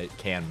 accuracy, but it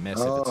can miss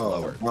if it's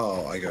lower.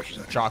 Oh, I got what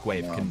you're saying.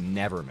 Shockwave can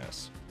never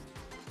miss.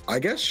 I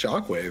guess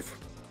Shockwave,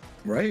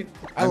 right?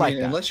 I like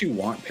that. Unless you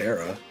want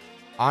para.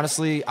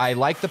 Honestly, I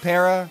like the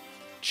para.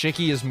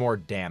 Chicky is more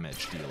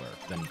damage dealer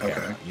than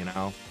para, you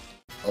know?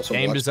 Also,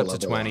 Aimed is up to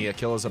 20.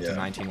 Akill is up to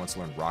 19. Wants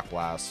to learn Rock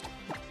Blast.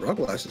 Rock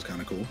Blast is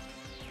kind of cool.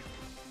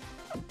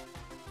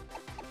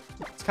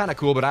 It's kind of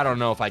cool, but I don't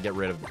know if I get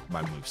rid of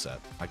my moveset.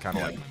 I kind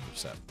of like my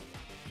moveset.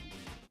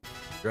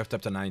 Drift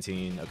up to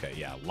 19. Okay,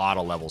 yeah, a lot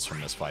of levels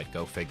from this fight.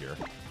 Go figure.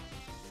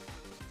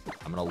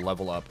 I'm going to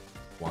level up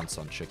once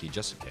on Chicky,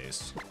 just in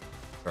case.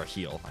 Or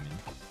heal, I mean.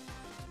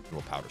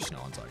 Little Powder Snow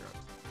on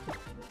Zygarde.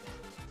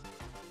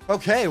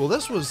 Okay, well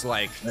this was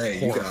like Hey,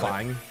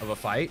 horrifying of a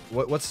fight.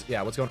 What's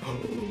going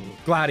on?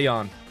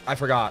 Gladion. I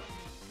forgot.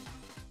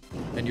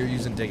 And you're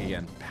using dig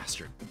again.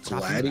 Bastard.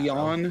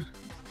 Gladion?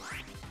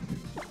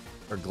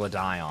 Or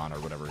Gladion or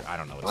whatever. I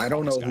don't know. I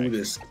don't know who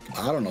this.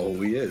 I don't know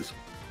who he is.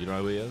 You don't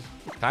know who he is?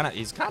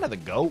 He's kind of the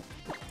GOAT.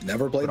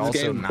 Never played but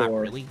this also game not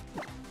before. really.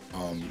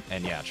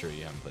 And yeah, true,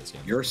 you haven't played this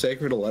game. You're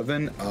Sacred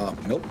 11?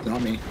 Nope,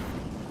 not me.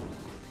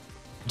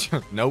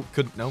 Nope,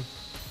 no.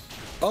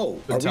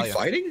 Oh, are we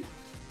fighting?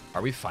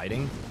 Are we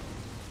fighting?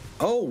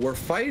 Oh, we're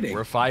fighting.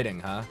 We're fighting,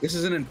 huh? This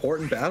is an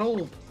important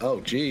battle? Oh,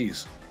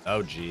 jeez.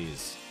 Oh,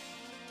 jeez.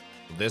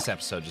 This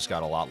episode just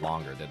got a lot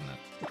longer, didn't it?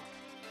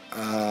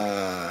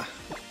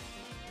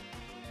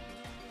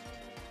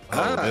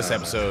 This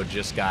episode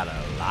just got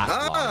a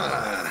lot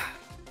longer.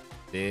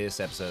 This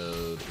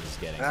episode is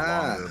getting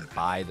longer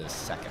by the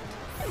second.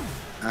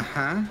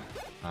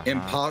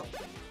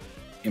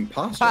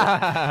 Imposter.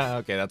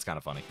 Okay, that's kind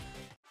of funny.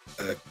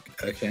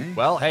 Okay.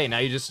 Well, hey, now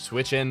you just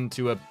switch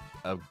into a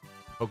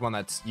Pokemon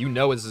that's,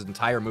 is his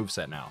entire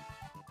moveset now.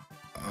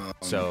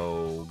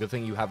 So, good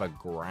thing you have a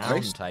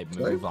ground type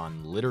move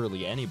on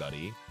literally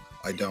anybody.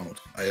 I don't.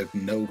 I have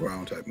no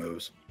ground type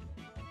moves.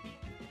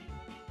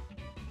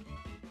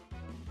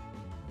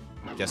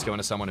 Guess going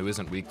to someone who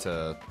isn't weak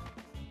to...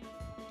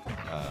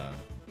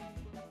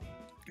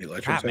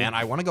 Electric man,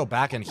 I want to go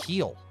back and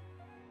heal.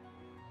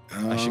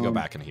 I should go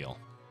back and heal.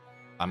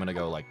 I'm going to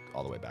go, like,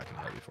 all the way back and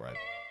heal before I...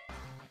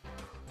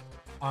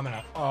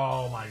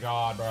 Oh my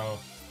god, bro.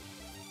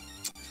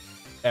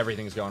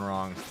 Everything's going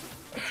wrong.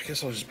 I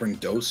guess I'll just bring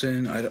Dose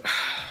in. What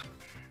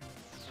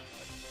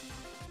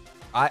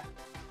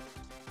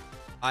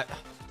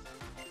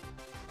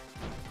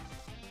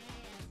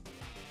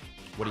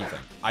do you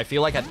think? I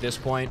feel like at this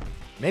point,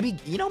 maybe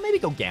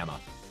go Gamma.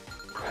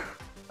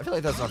 I feel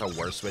like that's not the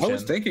worst switch. I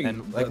was thinking,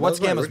 and, like, what's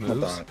Gamma's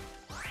moves?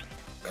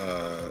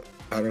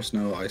 Powder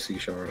Snow, Icy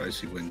Shard,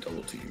 Icy Wind,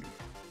 Double Team.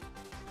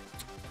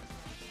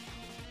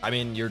 I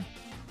mean, you're...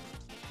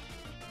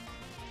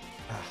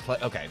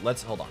 Okay,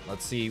 hold on.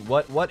 Let's see.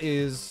 What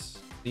is...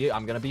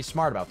 I'm going to be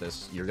smart about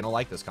this. You're going to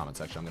like this comment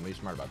section. I'm going to be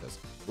smart about this.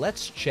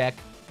 Let's check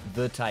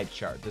the type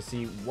chart to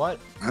see what...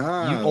 you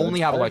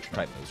only have electric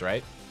type moves,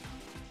 right?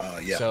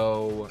 Yeah.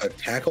 So...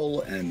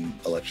 Tackle and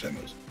electric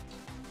type moves.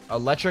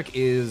 Electric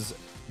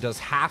does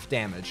half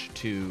damage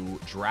to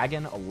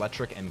Dragon,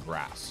 Electric, and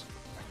Grass.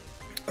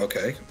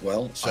 Okay,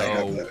 well, I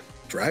have a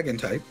Dragon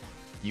type.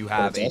 You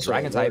have a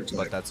Dragon type,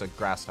 but that's a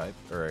Grass type,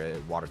 or a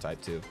Water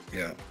type, too.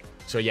 Yeah.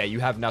 So yeah, you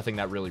have nothing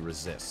that really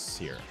resists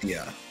here.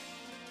 Yeah.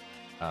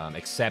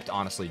 Except,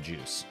 honestly,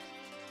 Juice.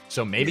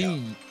 So maybe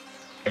you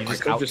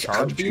just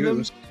out-charge beam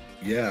him?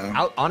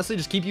 Yeah. Honestly,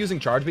 just keep using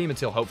Charge Beam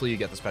until hopefully you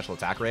get the special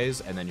attack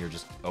raise, and then you're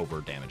just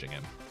over-damaging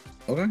him.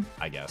 Okay.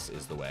 I guess,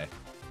 is the way.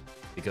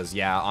 Because,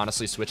 yeah,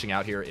 honestly, switching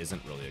out here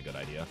isn't really a good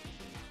idea.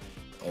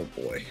 Oh,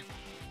 boy.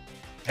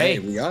 Hey,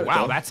 we got it,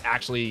 wow, that's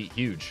actually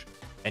huge.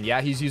 And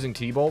yeah, he's using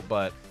T-Bolt,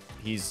 but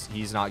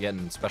he's not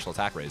getting special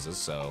attack raises,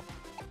 so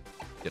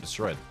get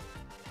destroyed.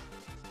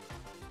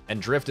 And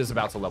Drift is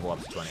about to level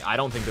up to 20. I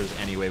don't think there's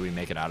any way we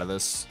make it out of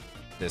this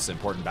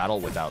important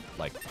battle without,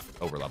 like,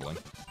 over-leveling.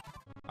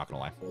 Not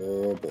gonna lie.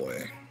 Oh,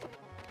 boy.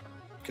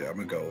 Okay, I'm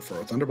gonna go for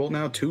a Thunderbolt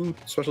now. 2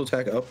 special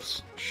attack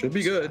ups. Should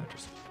be good.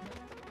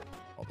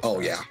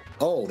 Oh, yeah.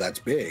 Oh, that's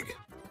big.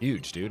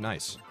 Huge, dude.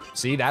 Nice.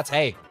 See,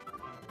 hey.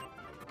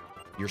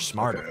 You're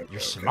smarter. You're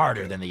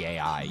smarter than the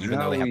AI, even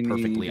though they have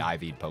perfectly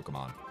IV'd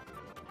Pokemon.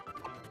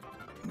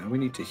 Now we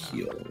need to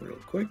heal real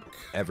quick.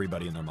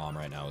 Everybody and their mom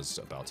right now is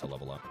about to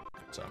level up.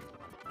 So,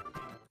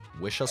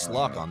 wish us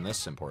luck on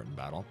this important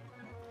battle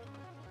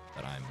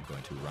that I'm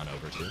going to run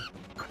over to.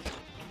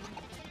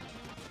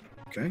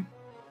 Okay.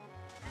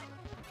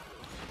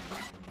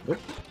 What?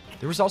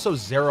 There was also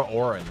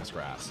Zeraora in this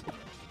grass.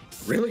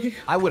 Really?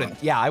 I would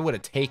have, yeah, I would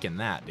have taken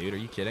that, dude. Are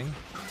you kidding?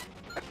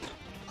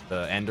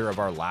 The ender of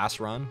our last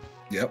run.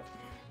 Yep.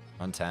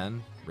 Run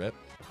 10. Rip.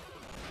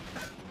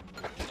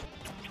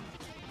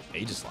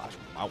 Aegislash.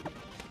 Wow.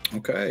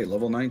 Okay,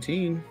 level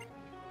 19.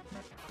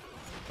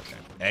 Okay.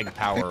 Egg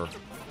power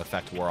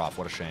effect wore off.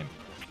 What a shame.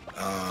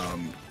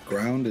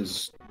 Ground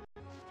is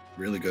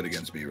really good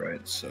against me,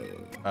 right? So.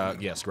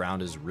 Yes,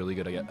 ground is really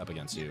good up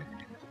against you.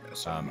 Yeah,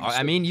 so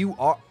I mean, you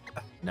are.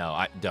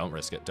 No, don't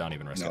risk it. Don't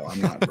even risk it. No, I'm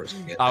not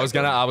risking it. I was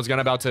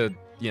gonna about to,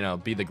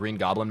 be the Green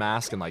Goblin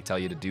mask and like tell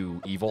you to do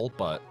evil,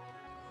 but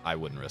I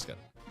wouldn't risk it.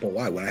 But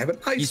why? When I have an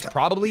ice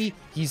type?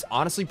 He's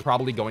honestly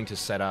probably going to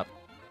set up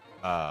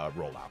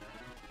rollout,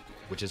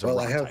 which is a rock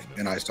I have type move,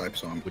 an ice type,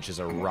 so which is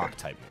a rock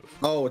type move.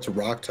 Oh, it's a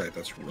rock type.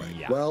 That's right.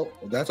 Yeah. Well,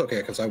 that's okay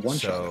because I one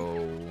shot.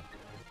 So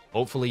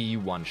hopefully you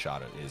one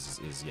shot it.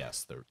 Is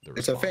yes the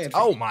it's a response. fanfic.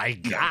 Oh my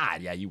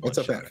god! Yeah, you one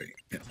shot. It's a fanfic.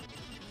 Yeah.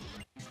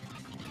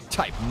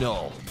 Type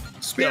null.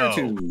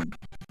 Spiritomb.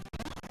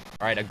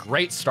 All right, a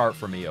great start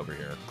for me over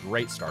here.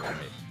 Great start for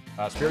me.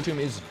 Spiritomb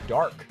is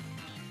dark.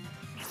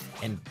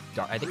 And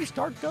I think it's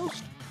Dark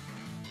Ghost.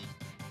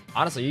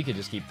 Honestly, you could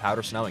just keep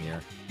Powder Snowing here.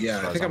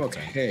 Yeah, I think I'm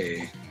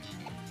okay.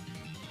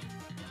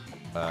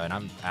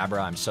 And Abra,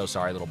 I'm so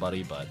sorry, little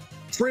buddy, but...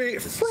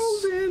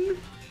 Frozen!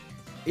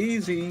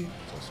 Easy.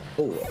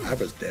 Oh,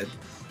 Abra's dead.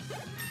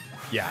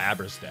 Yeah,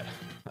 Abra's dead.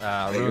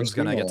 Rune's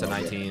gonna get to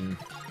 19.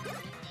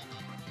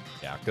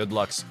 Yeah, good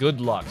luck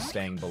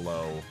staying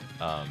below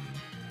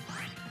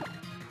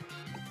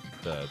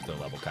the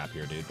level cap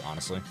here, dude,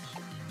 honestly.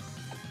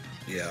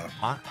 Yeah.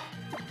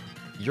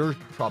 You're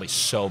probably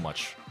so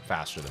much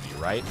faster than me,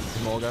 right,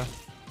 Molga?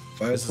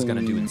 This is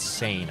gonna do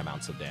insane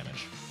amounts of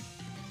damage.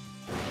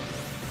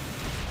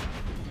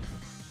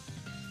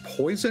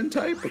 Poison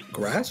type?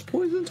 Grass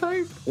poison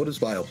type? What is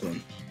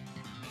Vileplume?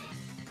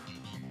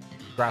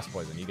 Grass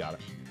poison, you got it.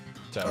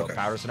 So, okay.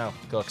 Powder Snow,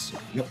 cooks.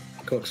 Yep,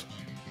 cooks.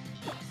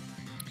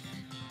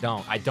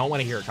 I don't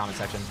want to hear a comment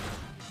section.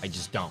 I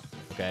just don't,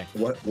 okay?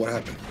 What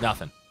happened?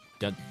 Nothing.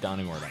 Don't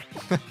even worry about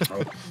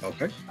it. Oh,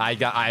 okay.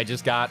 I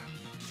just got...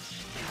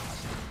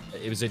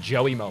 It was a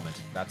Joey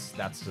moment. That's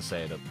to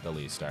say the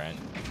least, all right?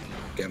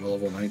 Gamma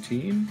level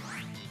 19.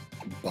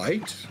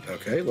 Bite.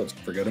 Okay, let's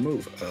forget a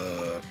move.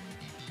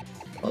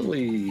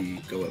 Probably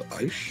go with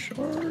Ice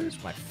Shard.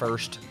 It's my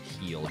first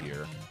heal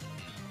here.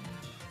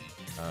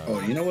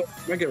 Oh, you know what?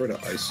 I might get rid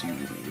of Icy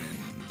Wind.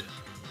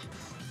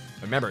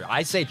 Remember,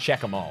 I say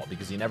check them all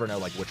because you never know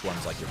like which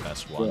one's like your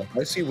best one. Well,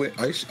 Icy Wind,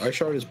 Ice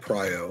Shard is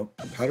Prio.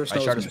 Powder Snow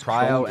Ice Shard is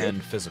Prio strong,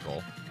 and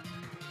physical.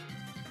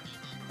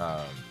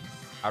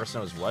 Powder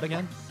Snow is what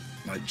again?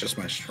 Just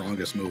my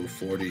strongest move,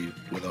 40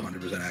 with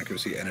 100%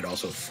 accuracy, and it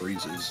also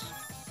freezes.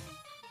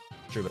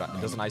 True,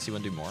 but doesn't Icy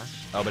Wind do more?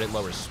 Oh, but it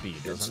lowers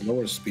speed, doesn't it? It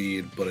lowers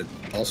speed, but it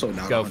also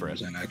not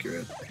 100%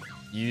 accurate.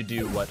 You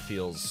do what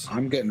feels...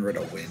 I'm getting rid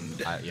of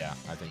Wind. Yeah,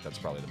 I think that's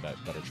probably the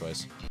better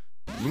choice.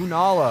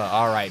 Lunala.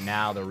 All right,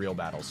 now the real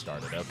battle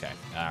started. Okay,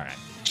 all right.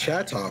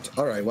 Chat topped.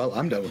 All right, well,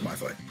 I'm done with my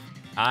fight.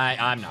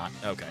 I'm not.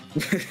 Okay.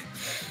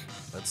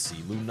 Let's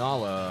see.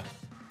 Lunala.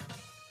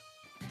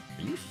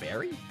 Are you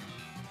fairy?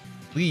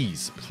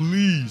 Please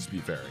be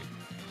fairy.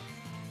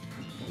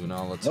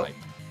 Lunala type.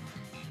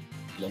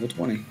 Level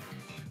 20.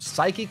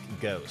 Psychic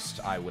Ghost.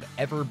 I would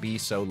ever be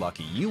so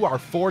lucky. You are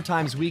 4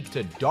 times weak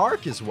to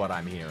dark is what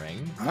I'm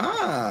hearing.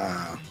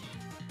 Ah.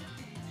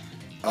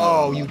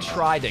 Oh, you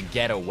tried to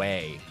get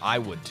away. I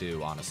would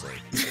too, honestly.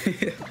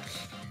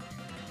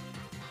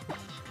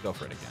 Go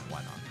for it again.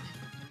 Why not?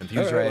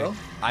 Confuse Ray. Well.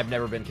 I've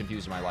never been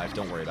confused in my life.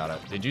 Don't worry about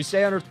it. Did you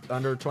stay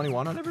under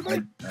 21 on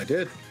everybody? I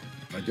did.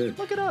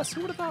 Look at us.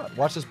 Who would have thought?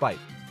 Watch this bite.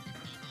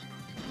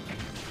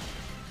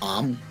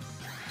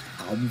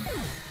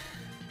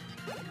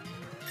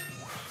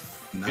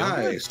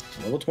 Nice.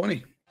 Level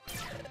 20.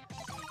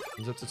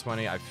 It's up to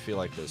 20. I feel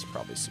like there's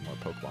probably some more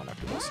Pokemon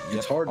after this.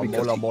 It's hard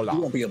because you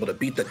won't be able to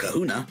beat the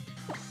Kahuna.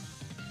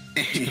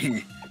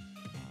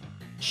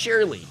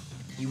 Surely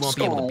you won't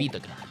be able to beat the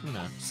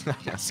Kahuna.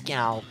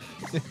 Scowl.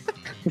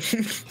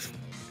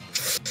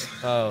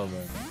 Oh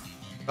man.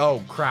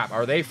 Oh crap!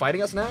 Are they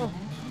fighting us now?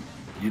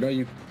 You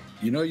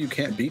know you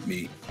can't beat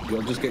me.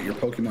 You'll just get your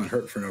Pokemon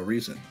hurt for no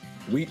reason.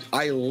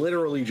 I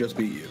literally just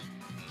beat you.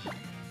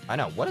 I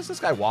know. What is this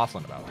guy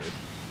waffling about, dude?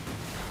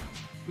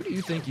 Who do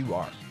you think you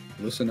are?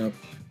 Listen up.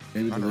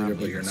 Maybe the leader,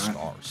 but you're not.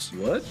 Stars.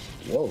 What?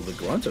 Whoa, the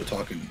grunts are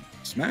talking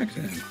smack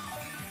to him.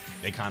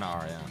 They kind of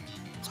are, yeah.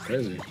 It's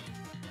crazy.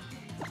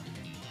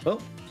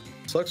 Well,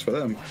 sucks for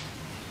them.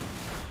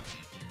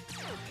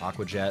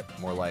 Aqua Jet,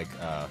 more like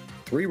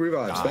 3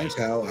 revives. Die. Thanks,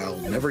 Hal. I'll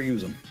never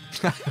use them.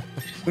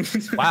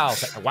 Wow,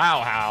 Hal.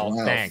 Wow.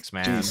 Thanks,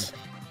 man. Jeez.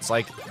 It's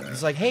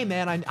like, hey,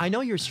 man, I know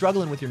you're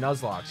struggling with your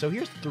Nuzlocke, so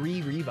here's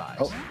 3 revives.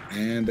 Oh,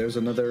 and there's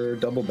another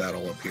double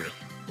battle up here.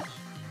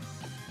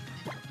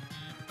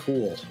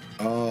 Cool.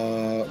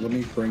 Let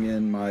me bring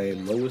in my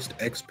lowest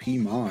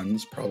XP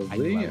Mons, probably. I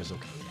knew I was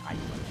okay.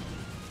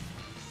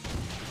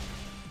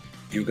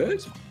 You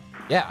good?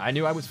 Yeah, I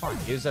knew I was fine.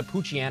 It was a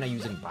Poochyena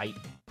using Bite.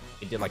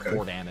 It did like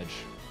 4 damage,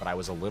 but I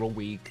was a little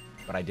weak,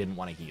 but I didn't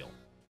want to heal.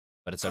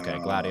 But it's okay,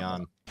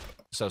 Gladion.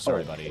 So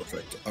sorry, buddy.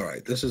 Perfect. All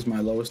right, this is my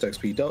lowest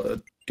XP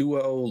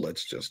duo.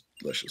 Let's just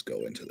go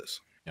into this.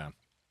 Yeah.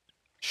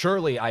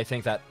 Surely, I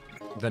think that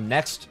the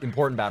next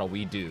important battle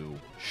we do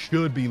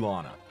should be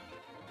Lana.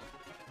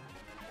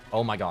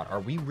 Oh my god, are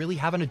we really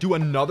having to do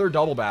another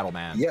double battle,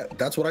 man? Yeah,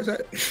 that's what I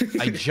said.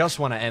 I just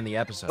want to end the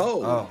episode.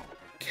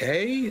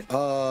 Okay.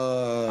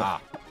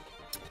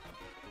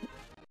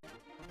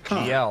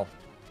 GL.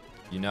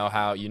 You know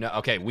how,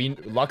 okay,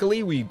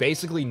 luckily we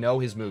basically know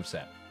his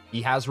moveset.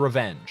 He has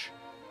Revenge,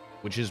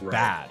 which is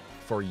bad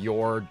for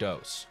your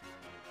dose.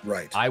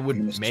 Right. I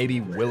would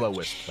maybe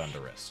Will-O-Wisp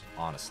Thunderous,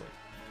 honestly.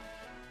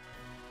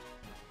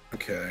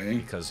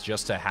 Okay. Because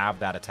just to have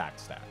that attack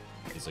stat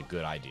is a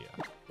good idea.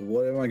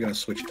 What am I going to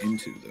switch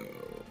into,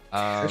 though?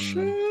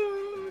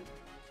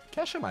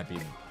 Kesha might be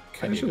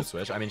a good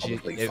switch. I mean,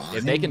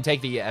 if they can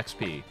take the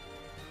XP,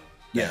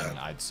 then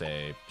I'd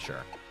say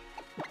sure.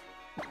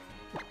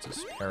 It's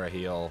just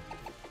Paraheal.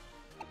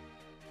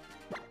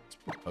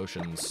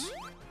 Potions.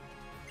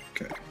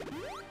 Okay.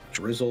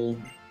 Drizzle,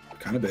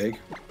 kind of big.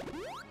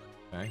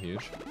 Okay,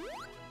 huge.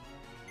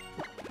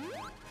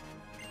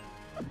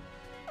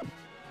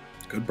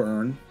 Good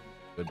burn.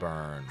 Good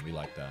burn. We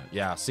like that.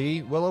 Yeah,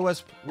 see?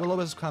 Will-O-Wisp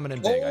coming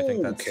in big. I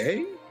think that's...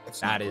 Okay.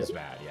 That is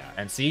bad, yeah.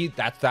 And see,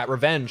 that's that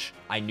revenge.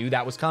 I knew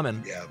that was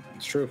coming. Yeah,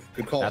 it's true.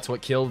 Good call. That's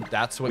what killed.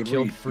 That's what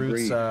killed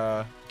Fruit's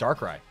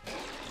Darkrai.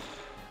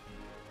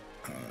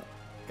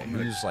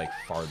 Who's like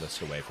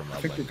farthest away from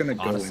leveling? I think we're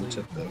gonna go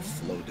into the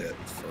Flodet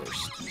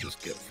first and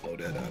just get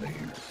Flodet out of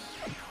here.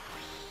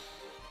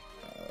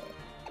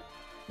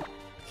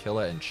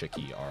 Killa and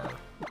Chicky are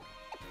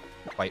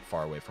quite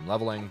far away from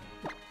leveling.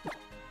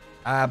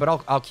 But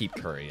I'll keep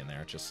Curry in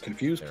there. Just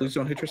confused. Please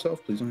don't hit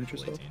yourself. Please don't hit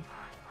yourself. 18.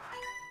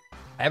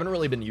 I haven't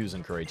really been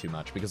using Curry too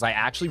much because I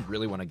actually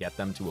really want to get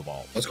them to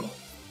evolve. Let's go.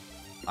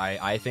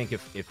 I think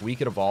if we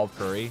could evolve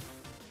Curry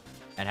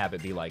and have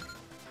it be like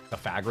a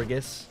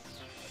Fagrigus.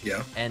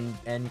 Yeah. And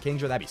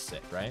Kingdra, that'd be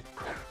sick, right?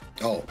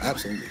 Oh,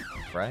 absolutely.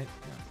 Right?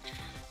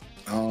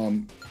 Yeah.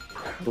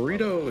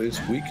 Burrito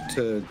is weak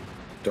to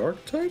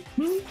dark type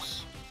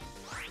moves?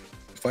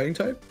 Fighting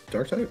type?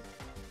 Dark type?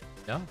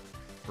 No.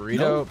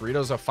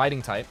 Burrito's a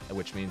fighting type,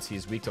 which means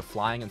he's weak to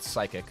flying and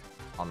psychic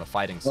on the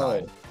fighting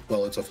side.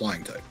 Well, it's a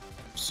flying type.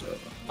 So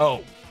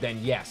oh, then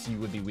yes, you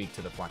would be weak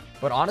to the flying.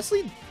 But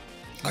honestly,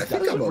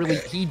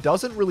 he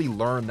doesn't really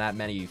learn that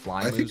many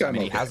flying moves. I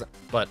mean, he hasn't,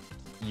 but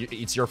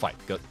it's your fight.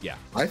 Go, yeah.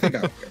 I think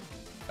I'm okay.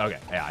 Okay,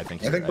 yeah, I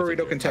think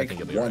Burrito can take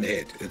one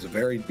hit. It's a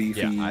very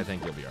beefy. Yeah, I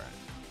think he'll be all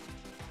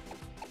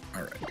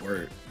right. All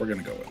right, we're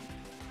gonna go in.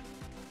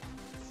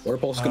 Water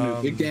Pulse is gonna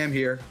do big damn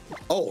here.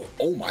 Oh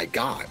my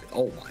God.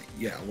 Oh my,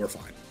 yeah, we're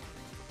fine.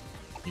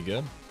 You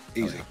good?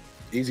 Easy,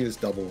 easy as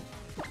double.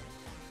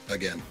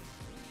 Again.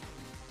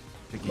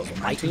 Level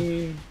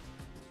 19.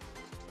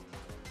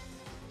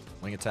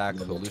 Wing attack.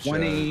 Level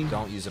 20.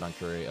 Don't use it on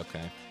Curry.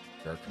 Okay.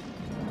 Jerk.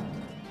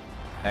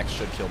 X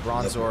should kill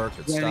Bronzor.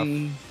 Good stuff.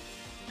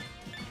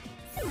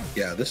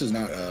 Yeah, this is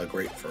not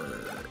great for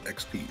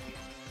XP.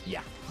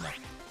 Yeah, no.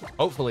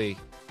 Hopefully,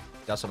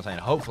 that's what I'm saying.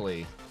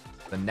 Hopefully,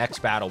 the next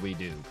battle we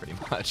do, pretty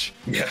much.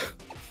 Yeah.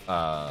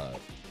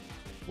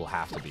 Will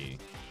have to be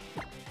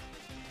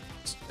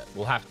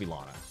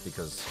Lana,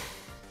 because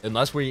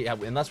unless we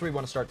want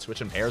to start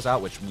switching pairs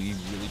out, which we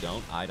really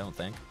don't. I don't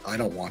think. I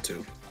don't want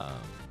to.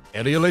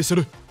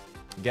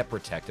 Get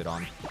protected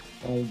on.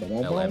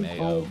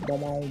 LMAO.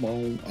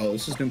 Oh,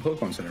 this is new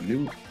Pokemon Center.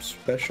 New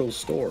special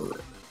store.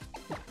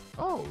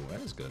 Oh,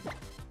 that is good.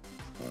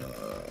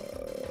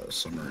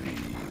 Summary.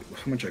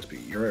 How much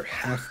XP? You're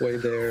halfway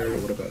there.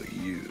 What about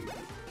you?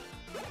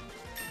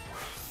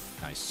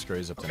 Nice.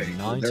 Scurries up to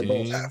 19. They're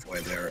both halfway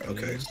there.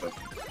 Okay, so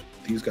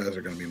these guys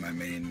are going to be my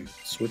main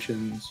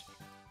switch-ins.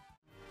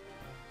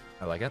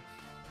 I like it.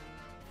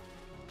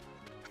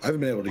 I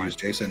haven't been able to use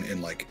Jason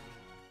in like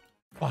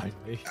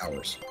finally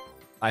hours.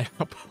 I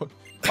know.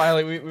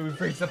 Finally, we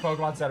reached the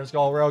Pokemon Center,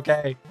 Skull. We're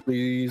okay.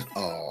 Please.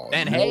 Oh.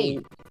 And hey.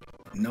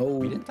 No.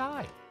 We didn't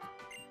die.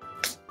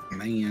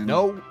 Man.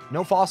 No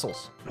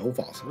fossils. No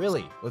fossils.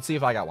 Really? Let's see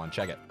if I got one.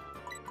 Check it.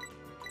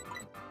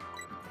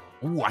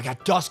 Ooh, I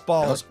got Dusk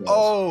Balls.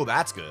 Oh,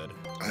 that's good.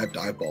 I have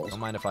Dive Balls. Don't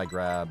mind if I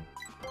grab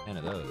 10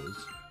 of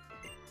those.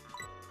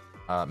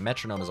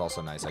 Metronome is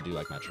also nice. I do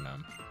like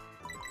Metronome.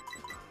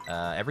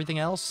 Everything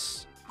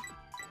else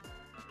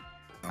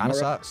kind of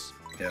sucks.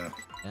 Yeah.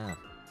 Yeah.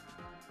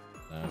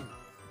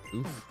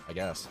 Oof, I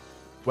guess.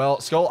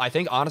 Well, Skull, I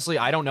think, honestly,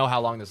 I don't know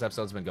how long this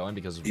episode's been going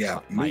because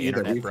my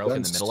internet broke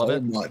in the middle of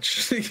it.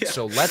 Yeah.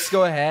 So let's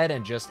go ahead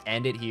and just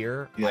end it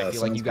here. Yeah, I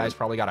feel like you guys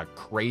probably got a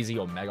crazy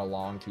Omega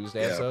long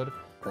Tuesday episode.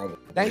 Probably.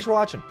 Thanks for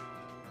watching.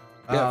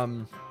 Yeah.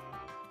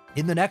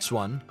 In the next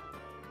one,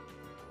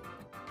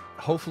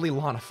 hopefully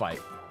Lana fight,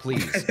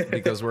 please,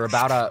 because we're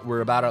about to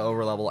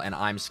overlevel, and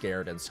I'm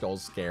scared, and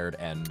Skull's scared,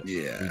 and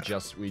we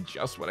just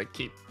want to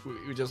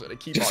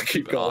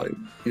keep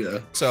going. Yeah.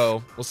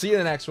 So we'll see you in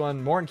the next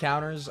one. More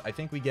encounters. I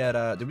think we get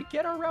did we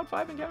get our round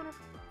 5 encounter?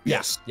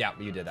 Yes. Yeah,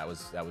 you did. That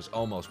was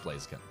almost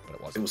Blaziken, but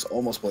it wasn't. It was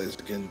almost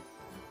Blaziken.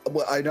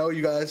 Well, I know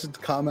you guys in the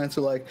comments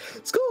are like,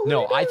 Skull.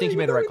 No, I think you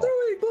made the right call.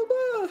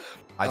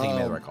 I think you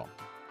made the right call.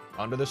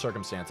 Under the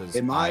circumstances,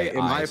 in my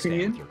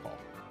opinion,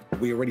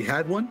 we already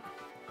had one,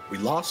 we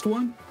lost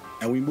one,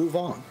 and we move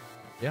on.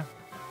 Yeah.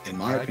 In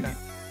my opinion.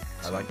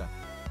 I like that.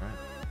 All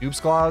right. Dupe's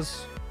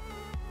Claws.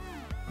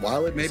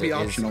 While it may be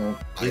optional,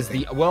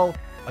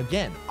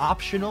 again,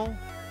 optional.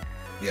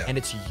 Yeah. And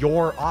it's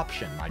your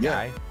option, my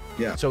guy.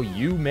 Yeah. So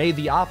you made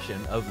the option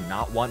of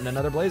not wanting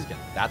another Blaziken.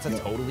 That's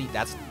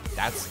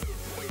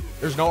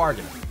there's no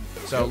argument.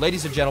 So,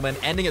 ladies and gentlemen,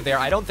 ending it there.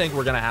 I don't think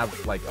we're gonna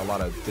have like a lot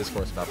of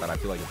discourse about that. I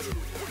feel like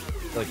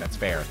that's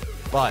fair.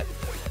 But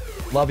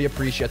love you,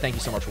 appreciate. Thank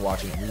you so much for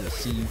watching, and we will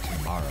see you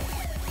tomorrow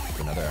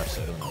for another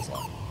episode of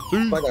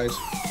Nuzlocke. Bye, guys.